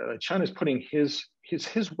works like that. Chan is putting his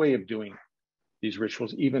way of doing these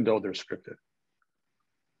rituals, even though they're scripted.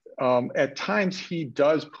 At times, he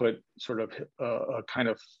does put sort of a kind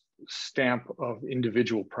of stamp of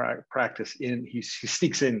individual practice in. He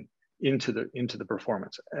sneaks into the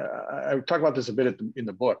performance. I talk about this a bit in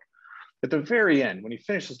the book. At the very end, when he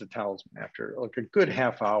finishes the talisman, after like a good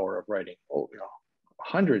half hour of writing,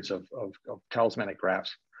 hundreds of talismanic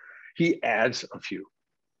graphs, he adds a few.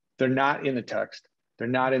 They're not in the text. They're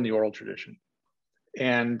not in the oral tradition.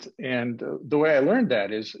 And the way I learned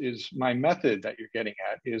that is my method that you're getting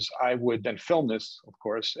at is I would then film this, of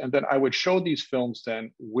course, and then I would show these films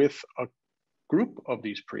then with a group of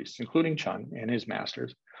these priests, including Chan and his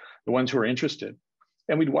masters, the ones who are interested.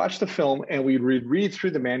 And we'd watch the film and we'd read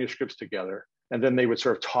through the manuscripts together, and then they would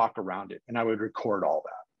sort of talk around it, and I would record all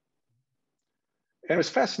that. And it was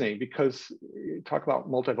fascinating because you talk about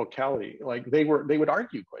multivocality, like they would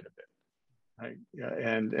argue quite a bit. Right?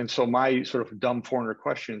 And so my sort of dumb foreigner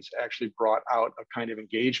questions actually brought out a kind of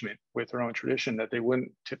engagement with their own tradition that they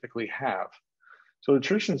wouldn't typically have. So the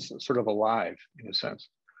tradition's sort of alive in a sense.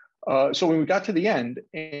 So when we got to the end,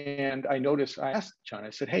 and I asked Chan,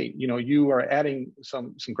 I said, hey, you are adding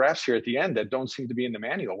some graphs here at the end that don't seem to be in the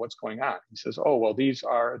manual. What's going on? He says, oh, well, these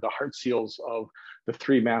are the heart seals of the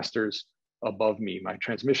three masters above me, my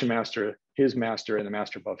transmission master, his master, and the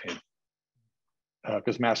master above him.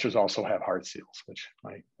 Because masters also have heart seals, which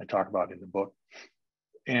I talk about in the book.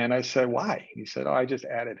 And I said, why? He said, oh, I just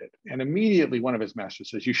added it. And immediately one of his masters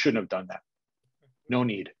says, you shouldn't have done that. No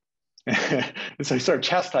need. And so I sort of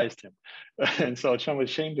chastised him. And so Chan was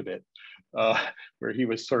ashamed of it, where he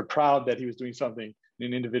was sort of proud that he was doing something in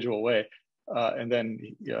an individual way. And then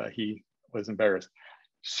he was embarrassed.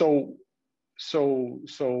 So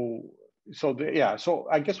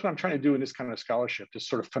I guess what I'm trying to do in this kind of scholarship, this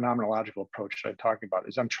sort of phenomenological approach that I'm talking about,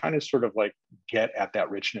 is I'm trying to sort of like get at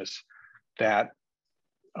that richness, that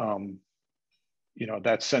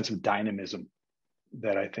that sense of dynamism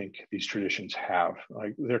that I think these traditions have.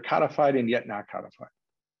 Like they're codified and yet not codified.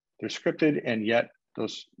 They're scripted and yet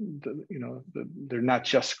they're not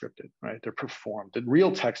just scripted, right? They're performed. The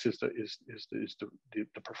real text is the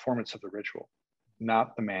performance of the ritual,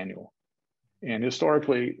 not the manual. And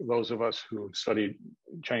historically, those of us who studied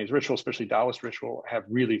Chinese ritual, especially Daoist ritual, have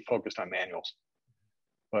really focused on manuals.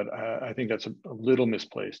 But I think that's a little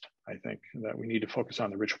misplaced. I think that we need to focus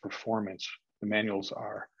on the ritual performance. The manuals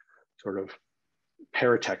are sort of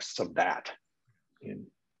paratexts of that.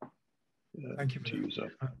 Thank you for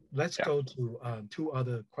that. Let's go to two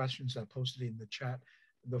other questions that I posted in the chat.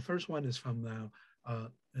 The first one is from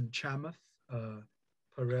Chamath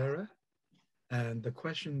Pereira. And the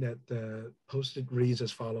question that posted reads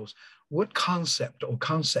as follows: what concept or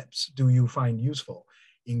concepts do you find useful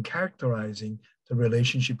in characterizing the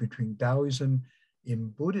relationship between Taoism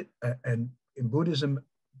and Buddhism,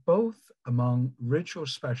 both among ritual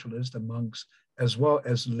specialists and monks, as well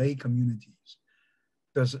as lay communities?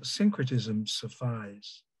 does syncretism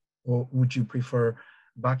suffice? Or would you prefer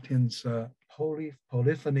Bakhtin's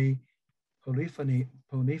polyphony,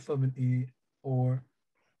 or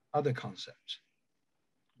other concepts?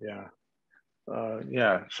 Yeah.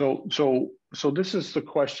 Yeah. So this is the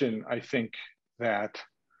question, I think, that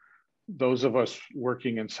those of us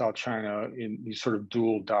working in South China in these sort of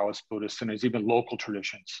dual Daoist Buddhist, and there's even local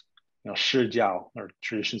traditions, Shijiao, or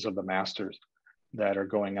traditions of the masters, that are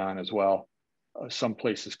going on as well. Some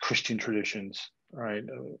places Christian traditions, right?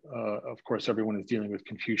 Of course, everyone is dealing with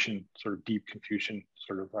Confucian, sort of deep Confucian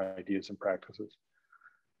sort of ideas and practices.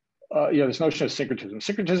 Yeah, this notion of syncretism.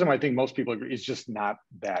 Syncretism, I think most people agree, is just not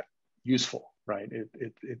that useful, right?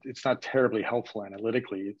 It's not terribly helpful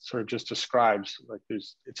analytically. It sort of just describes like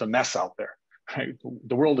it's a mess out there, right?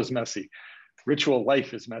 The world is messy. Ritual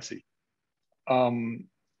life is messy.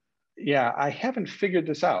 Yeah, I haven't figured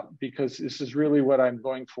this out because this is really what I'm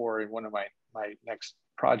going for in one of my next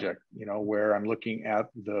project, where I'm looking at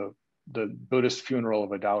the Buddhist funeral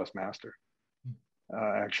of a Daoist master.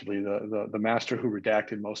 Actually, the master who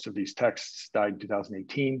redacted most of these texts died in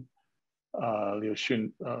 2018. Liu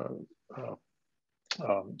Xun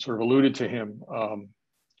sort of alluded to him.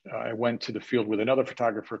 I went to the field with another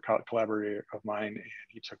photographer, collaborator of mine, and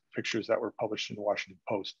he took pictures that were published in the Washington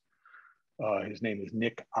Post. His name is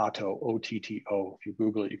Nick Otto, O-T-T-O. If you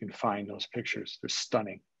Google it, you can find those pictures. They're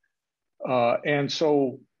stunning. And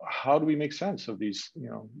so, how do we make sense of these,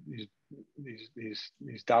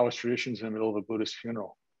 these Taoist traditions in the middle of a Buddhist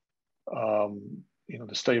funeral?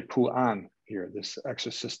 The study of Pu An here, this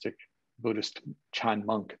exorcistic Buddhist Chan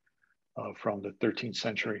monk from the 13th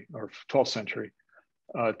century or 12th century.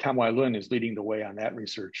 Tam Wai Lun is leading the way on that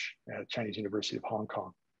research at Chinese University of Hong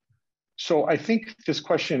Kong. So I think this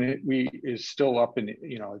question is still up in,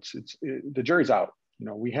 the jury's out.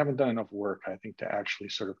 We haven't done enough work, I think, to actually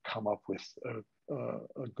sort of come up with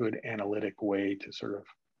a good analytic way to sort of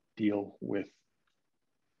deal with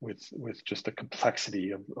just the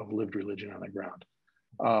complexity of lived religion on the ground.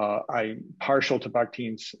 I'm partial to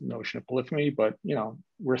Bakhtin's notion of polyphony, but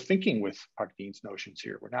we're thinking with Bakhtin's notions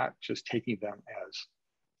here. We're not just taking them as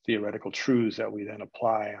theoretical truths that we then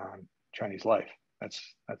apply on Chinese life.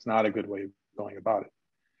 That's not a good way of going about it.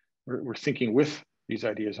 We're thinking with these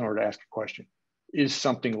ideas in order to ask a question. Is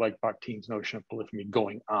something like Bakhtin's notion of polyphony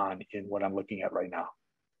going on in what I'm looking at right now?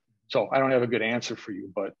 So I don't have a good answer for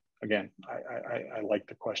you, but again, I like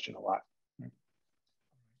the question a lot.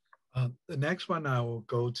 The next one I will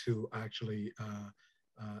go to actually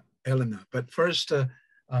Elena, but first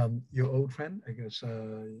your old friend, I guess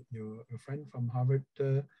your friend from Harvard,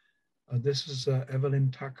 this is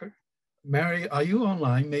Evelyn Tucker. Mary, are you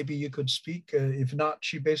online? Maybe you could speak. If not,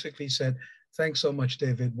 she basically said, thanks so much,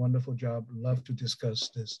 David. Wonderful job. Love to discuss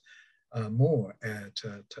this more at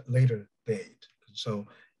a later date. So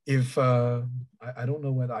if, I don't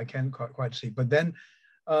know whether I can quite see, but then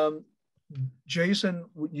Jason,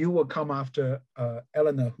 you will come after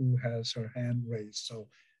Eleanor, who has her hand raised. So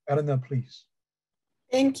Eleanor, please.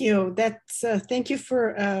 Thank you. Thank you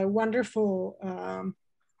for a wonderful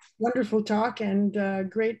talk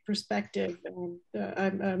and great perspective.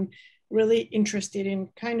 And I'm really interested in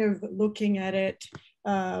kind of looking at it,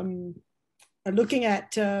 looking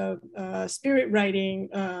at spirit writing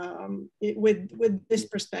with this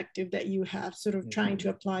perspective that you have, sort of trying to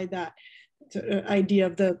apply that idea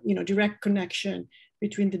of the direct connection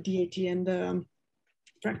between the deity and the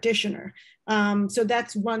practitioner. So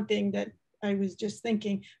that's one thing that I was just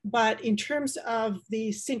thinking. But in terms of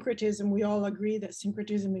the syncretism, we all agree that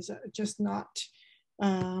syncretism is just not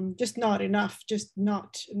enough, just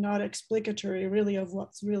not explicatory really of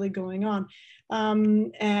what's really going on.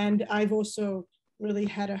 And I've also really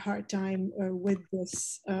had a hard time with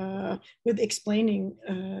this, with explaining,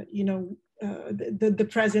 the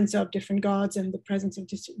presence of different gods and the presence of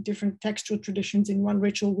different textual traditions in one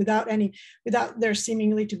ritual without there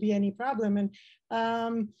seemingly to be any problem.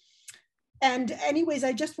 And anyways,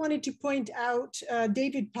 I just wanted to point out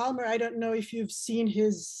David Palmer. I don't know if you've seen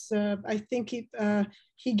his, I think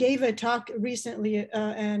he gave a talk recently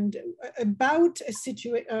and about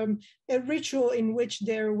a ritual in which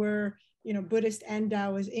there were, Buddhist and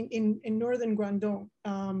Taoist in northern Guangdong,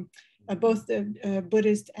 both the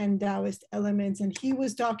Buddhist and Taoist elements. And he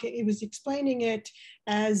was explaining it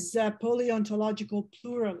as polyontological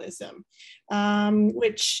pluralism,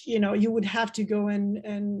 which, you would have to go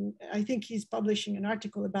and I think he's publishing an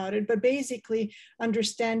article about it, but basically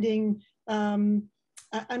understanding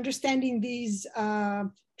these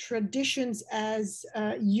traditions as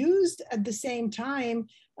used at the same time,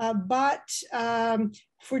 but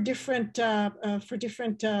for different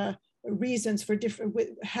reasons for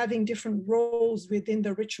having different roles within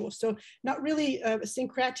the ritual. So not really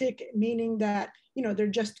syncretic, meaning that, you know, they're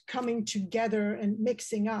just coming together and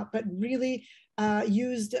mixing up, but really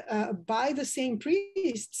used by the same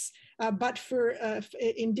priests, but for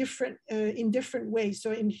in different ways.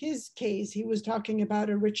 So in his case, he was talking about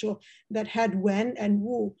a ritual that had Wen and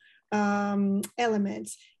Wu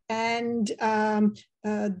elements. And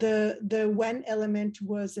the Wen element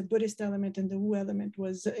was a Buddhist element, and the Wu element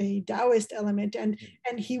was a Daoist element. And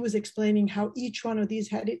he was explaining how each one of these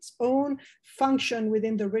had its own function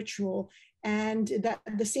within the ritual, and that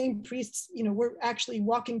the same priests, you know, were actually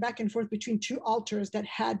walking back and forth between two altars that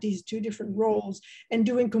had these two different roles and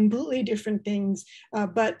doing completely different things,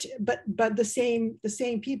 but the same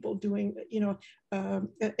people doing, you know,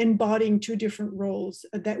 embodying two different roles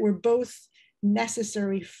that were both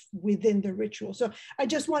necessary within the ritual. So I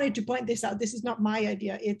just wanted to point this out. This is not my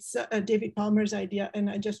idea, it's David Palmer's idea, and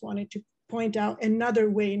I just wanted to point out another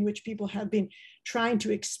way in which people have been trying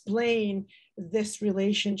to explain this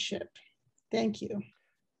relationship. Thank you.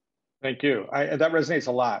 Thank you. That resonates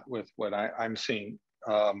a lot with what I'm seeing.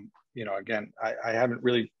 You know, again, I haven't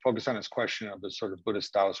really focused on this question of the sort of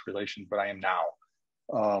Buddhist-Taoist relation, but I am now.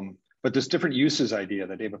 But this different uses idea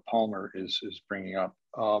that David Palmer is bringing up.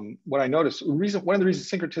 What I noticed, one of the reasons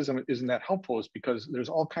syncretism isn't that helpful is because there's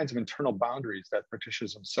all kinds of internal boundaries that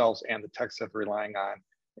practitioners themselves and the texts that they're relying on,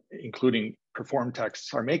 including performed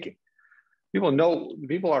texts, are making.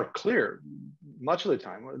 People are clear much of the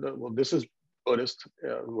time. Well, this is Buddhist,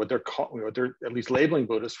 what they're at least labeling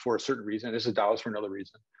Buddhist for a certain reason, and this is Taoist for another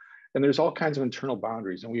reason. And there's all kinds of internal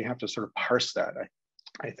boundaries, and we have to sort of parse that,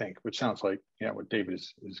 I think, which sounds like, yeah, what David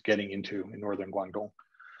is getting into in Northern Guangdong.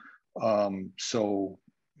 So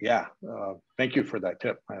yeah, thank you for that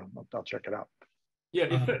tip. I'll check it out.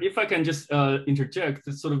 Yeah, if I can just interject,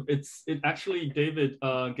 it actually, David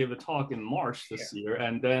gave a talk in March this year,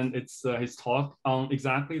 and then it's his talk on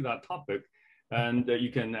exactly that topic. And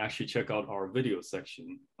you can actually check out our video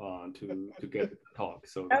section to get the talk.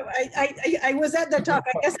 So I was at the talk.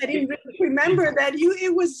 I guess I didn't really remember that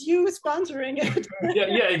it was you sponsoring it.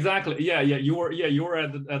 yeah, exactly. Yeah, you were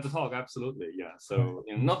at the talk. Absolutely. Yeah. So,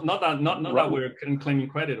 you know, not that we're claiming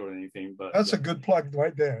credit or anything, but that's a good plug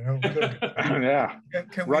right there. Yeah.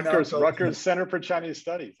 Rutgers Center for Chinese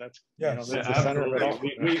Studies. That's, yes, you know, that's the center of it all.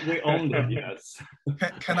 We owned it. Yes.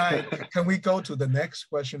 Can we go to the next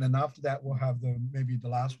question, and after that we'll have maybe the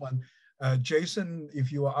last one. Jason,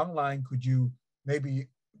 if you are online, could you maybe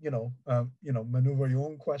maneuver your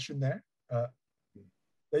own question there?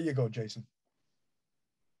 There you go, Jason.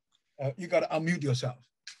 You got to unmute yourself.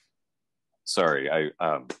 Sorry,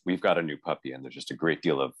 we've got a new puppy, and there's just a great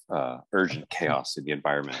deal of urgent chaos in the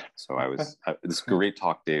environment. So this is a great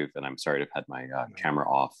talk, Dave, and I'm sorry to have had my camera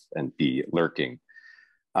off and be lurking.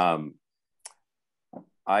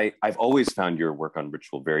 I've always found your work on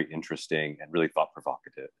ritual very interesting and really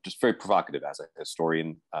thought-provocative, just very provocative as a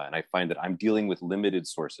historian. And I find that I'm dealing with limited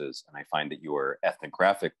sources, and I find that your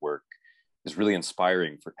ethnographic work is really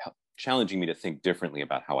inspiring for challenging me to think differently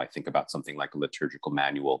about how I think about something like a liturgical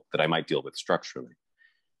manual that I might deal with structurally.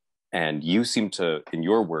 And you seem to, in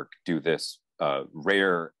your work, do this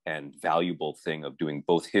rare and valuable thing of doing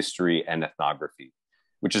both history and ethnography,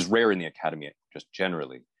 which is rare in the academy just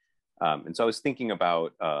generally. And so I was thinking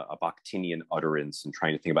about a Bakhtinian utterance and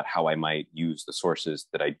trying to think about how I might use the sources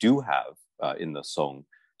that I do have in the Song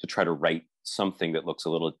to try to write something that looks a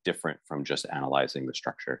little different from just analyzing the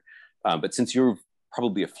structure. But since you're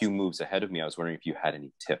probably a few moves ahead of me, I was wondering if you had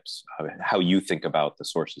any tips, how you think about the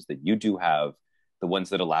sources that you do have, the ones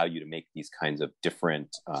that allow you to make these kinds of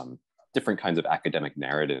different kinds of academic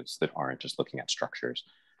narratives that aren't just looking at structures.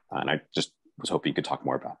 And I just was hoping you could talk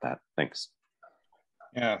more about that. Thanks.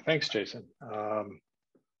 Yeah, thanks, Jason.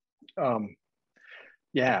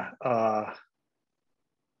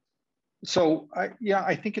 So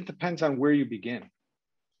I think it depends on where you begin.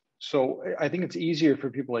 So I think it's easier for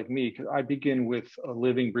people like me because I begin with a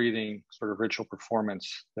living, breathing sort of ritual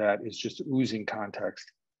performance that is just oozing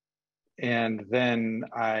context. And then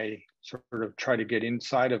I sort of try to get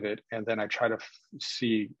inside of it, and then I try to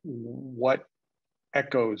see what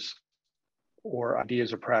echoes or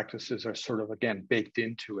ideas or practices are sort of, again, baked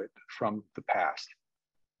into it from the past.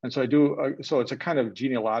 And so I do, so it's a kind of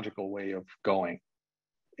genealogical way of going.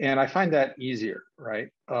 And I find that easier, right?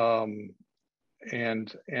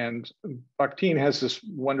 And Bakhtin has this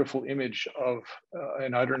wonderful image of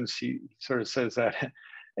an utterance. He sort of says that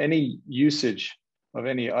any usage of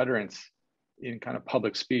any utterance in kind of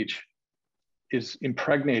public speech is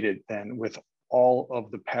impregnated then with all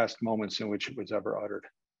of the past moments in which it was ever uttered.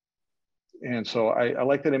 And so I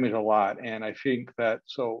like that image a lot. And I think that,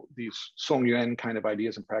 so these Song Yuan kind of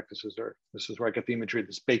ideas and practices are, this is where I get the imagery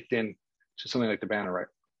that's baked in to something like the banner, right?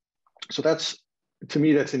 So that's, to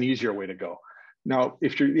me, that's an easier way to go. Now,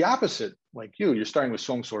 if you're the opposite, like you're starting with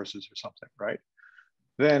Song sources or something, right?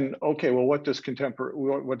 Then, okay, well, what does contemporary,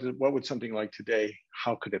 what would something like today,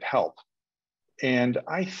 how could it help? And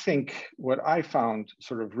I think what I found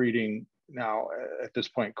sort of reading now at this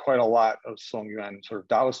point, quite a lot of Song Yuan, sort of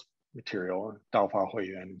Daoist material, Dao Fa Hui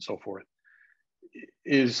Yuan and so forth,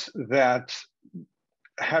 is that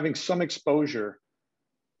having some exposure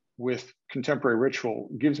with contemporary ritual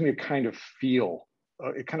gives me a kind of feel,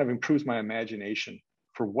 it kind of improves my imagination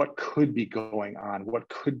for what could be going on, what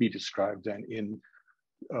could be described then in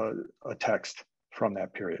a text from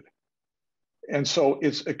that period. And so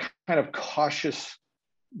it's a kind of cautious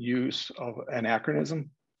use of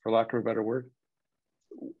anachronism, for lack of a better word.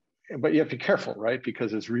 But you have to be careful, right?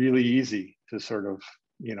 Because it's really easy to sort of,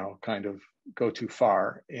 kind of go too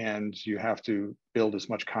far, and you have to build as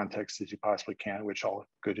much context as you possibly can, which all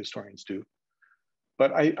good historians do.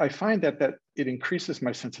 But I find that it increases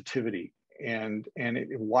my sensitivity, and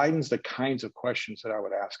it widens the kinds of questions that I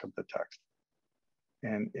would ask of the text.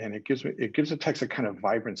 And it gives the text a kind of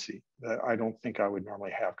vibrancy that I don't think I would normally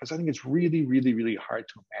have, because I think it's really, really, really hard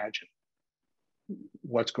to imagine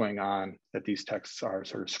what's going on that these texts are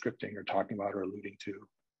sort of scripting or talking about or alluding to.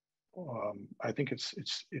 I think it's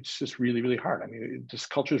just really, really hard. I mean, this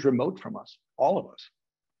culture is remote from us, all of us.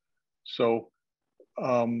 So,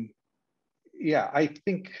 yeah, I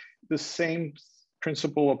think the same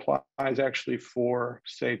principle applies actually for,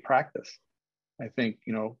 say, practice. I think,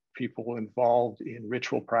 people involved in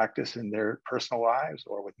ritual practice in their personal lives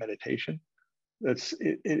or with meditation,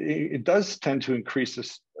 it does tend to increase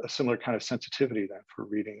a similar kind of sensitivity then for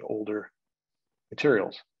reading older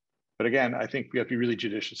materials. But again, I think we have to be really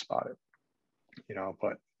judicious about it,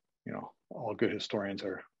 but all good historians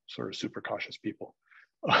are sort of super cautious people.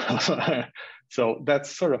 So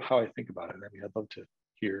that's sort of how I think about it. I mean, I'd love to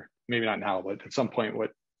hear, maybe not now, but at some point,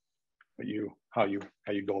 how you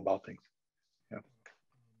go about things. Yeah.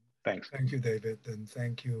 Thanks. Thank you, David, and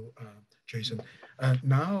thank you, Jason.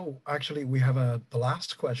 Now, actually, we have the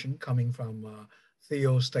last question coming from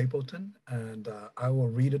Theo Stapleton, and I will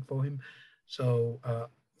read it for him. So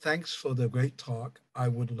thanks for the great talk. I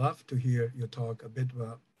would love to hear your talk a bit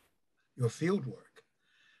about your field work.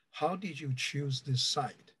 How did you choose this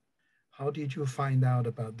site? How did you find out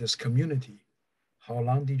about this community? How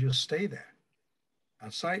long did you stay there?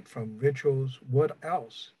 Aside from rituals, what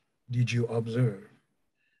else did you observe?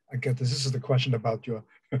 I get this. This is the question about your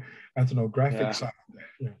ethnographic side.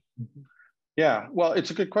 Yeah. Mm-hmm. Yeah, well,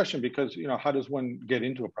 it's a good question because, how does one get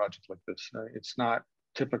into a project like this? It's not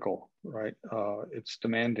typical, right? It's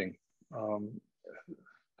demanding.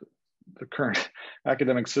 The current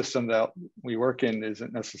academic system that we work in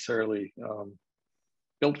isn't necessarily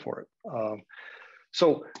built for it.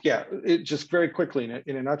 So yeah, it just very quickly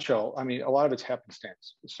in a nutshell, I mean, a lot of it's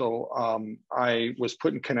happenstance. So I was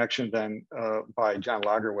put in connection then by John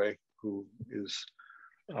Lagerwey, who is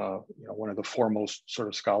one of the foremost sort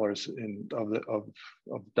of scholars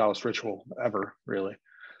of Daoist ritual ever, really,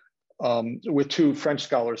 with two French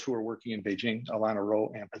scholars who were working in Beijing, Alana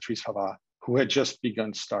Rowe and Patrice Hava, who had just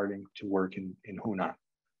begun starting to work in Hunan.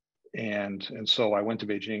 And so I went to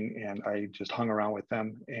Beijing and I just hung around with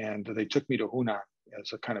them, and they took me to Hunan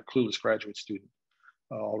as a kind of clueless graduate student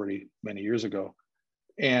already many years ago.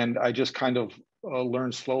 And I just kind of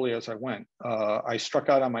learned slowly as I went. I struck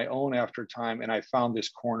out on my own after time, and I found this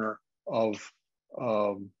corner of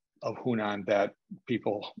Hunan that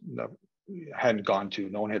people hadn't gone to,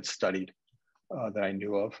 no one had studied that I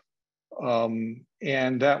knew of.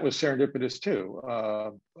 And that was serendipitous too.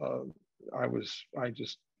 I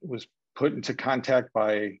just was put into contact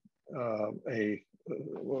by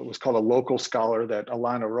what was called a local scholar, that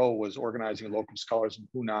Alana Rowe was organizing local scholars in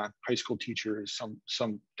Hunan, high school teachers,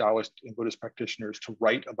 some Daoist and Buddhist practitioners, to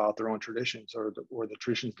write about their own traditions or the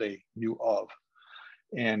traditions they knew of.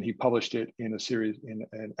 And he published it in a series, in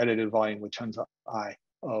an edited volume with Chen's Eye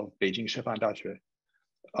of Beijing Shifan Daxue.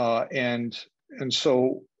 And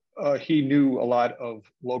so he knew a lot of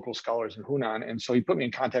local scholars in Hunan. And so he put me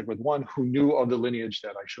in contact with one who knew of the lineage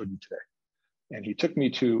that I showed you today. And he took me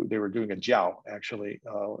to, they were doing a jiao actually.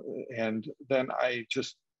 And then I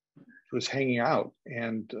just was hanging out,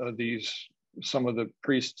 and some of the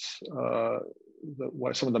priests,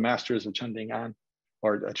 some of the masters of Chendian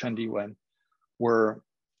or Chendiwen were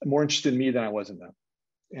more interested in me than I was in them.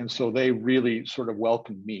 And so they really sort of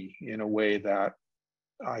welcomed me in a way that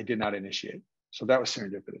I did not initiate. So that was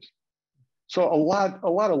serendipitous. So a lot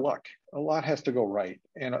of luck. A lot has to go right,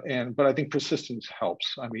 but I think persistence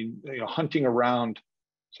helps. I mean, hunting around,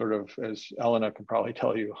 sort of, as Elena can probably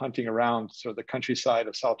tell you, hunting around sort of the countryside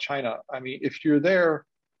of South China. I mean, if you're there,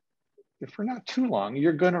 if for not too long,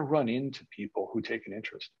 you're going to run into people who take an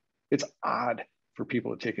interest. It's odd for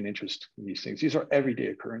people to take an interest in these things. These are everyday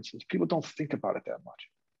occurrences. People don't think about it that much.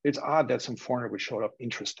 It's odd that some foreigner would show up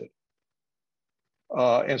interested.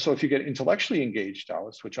 And so if you get intellectually engaged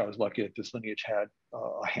Daoists, which I was lucky that this lineage had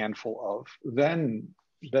a handful of, then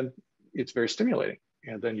it's very stimulating.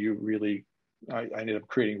 And then you really, I ended up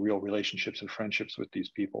creating real relationships and friendships with these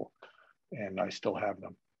people, and I still have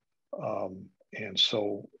them. And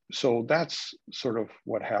so that's sort of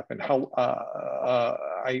what happened. I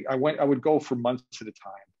would go for months at a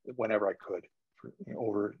time, whenever I could, for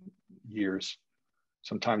over years,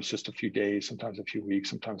 sometimes just a few days, sometimes a few weeks,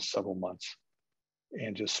 sometimes several months,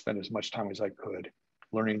 and just spend as much time as I could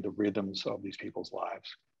learning the rhythms of these people's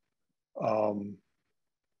lives.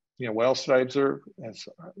 What else did I observe? As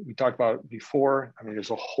we talked about before, I mean,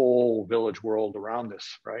 there's a whole village world around this,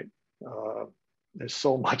 right? There's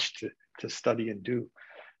so much to study and do.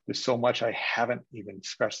 There's so much I haven't even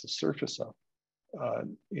scratched the surface of.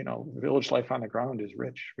 Village life on the ground is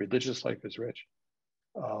rich. Religious life is rich.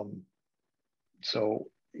 I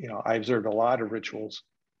observed a lot of rituals.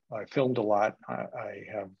 I filmed a lot. I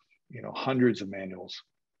have, hundreds of manuals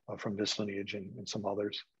from this lineage and some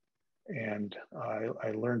others. And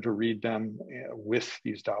I learned to read them with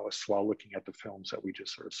these Daoists while looking at the films that we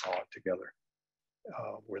just sort of saw together,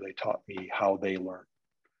 where they taught me how they learn.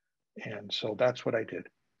 And so that's what I did.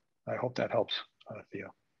 I hope that helps,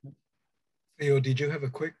 Theo. Theo, did you have a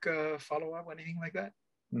quick follow-up or anything like that?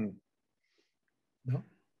 No?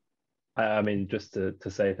 I mean, just to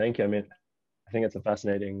say thank you. I mean, I think it's a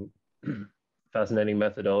fascinating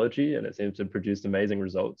methodology, and it seems to produce amazing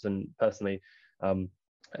results. And personally,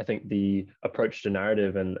 I think the approach to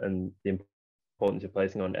narrative and the importance you're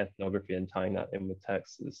placing on ethnography and tying that in with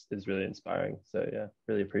text is really inspiring. So yeah,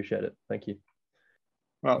 really appreciate it. Thank you.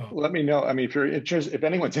 Well, let me know. I mean, if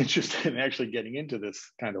anyone's interested in actually getting into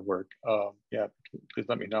this kind of work, please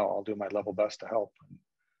let me know. I'll do my level best to help.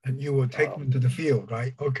 And you will take them to the field,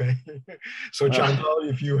 right? Okay. So Chantal,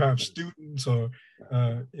 if you have students or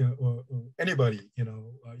or anybody,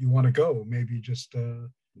 you want to go, maybe just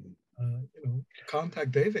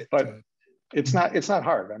contact David. But it's not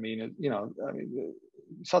hard. I mean,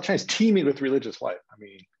 South China is teeming with religious life. I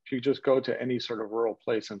mean, if you just go to any sort of rural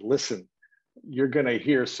place and listen, you're going to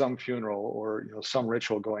hear some funeral or some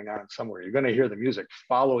ritual going on somewhere. You're going to hear the music.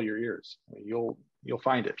 Follow your ears. I mean, you'll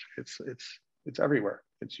find it. It's everywhere.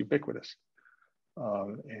 It's ubiquitous.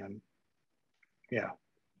 And yeah.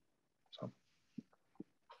 So.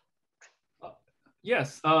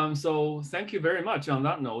 Yes. So thank you very much. On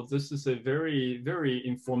that note, this is a very, very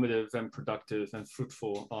informative and productive and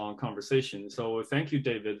fruitful conversation. So thank you,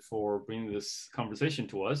 David, for bringing this conversation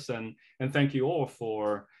to us, and thank you all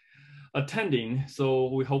for attending. So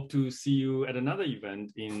we hope to see you at another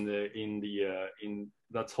event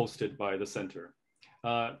that's hosted by the center.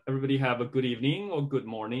 Everybody have a good evening or good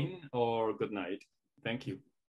morning or good night. Thank you.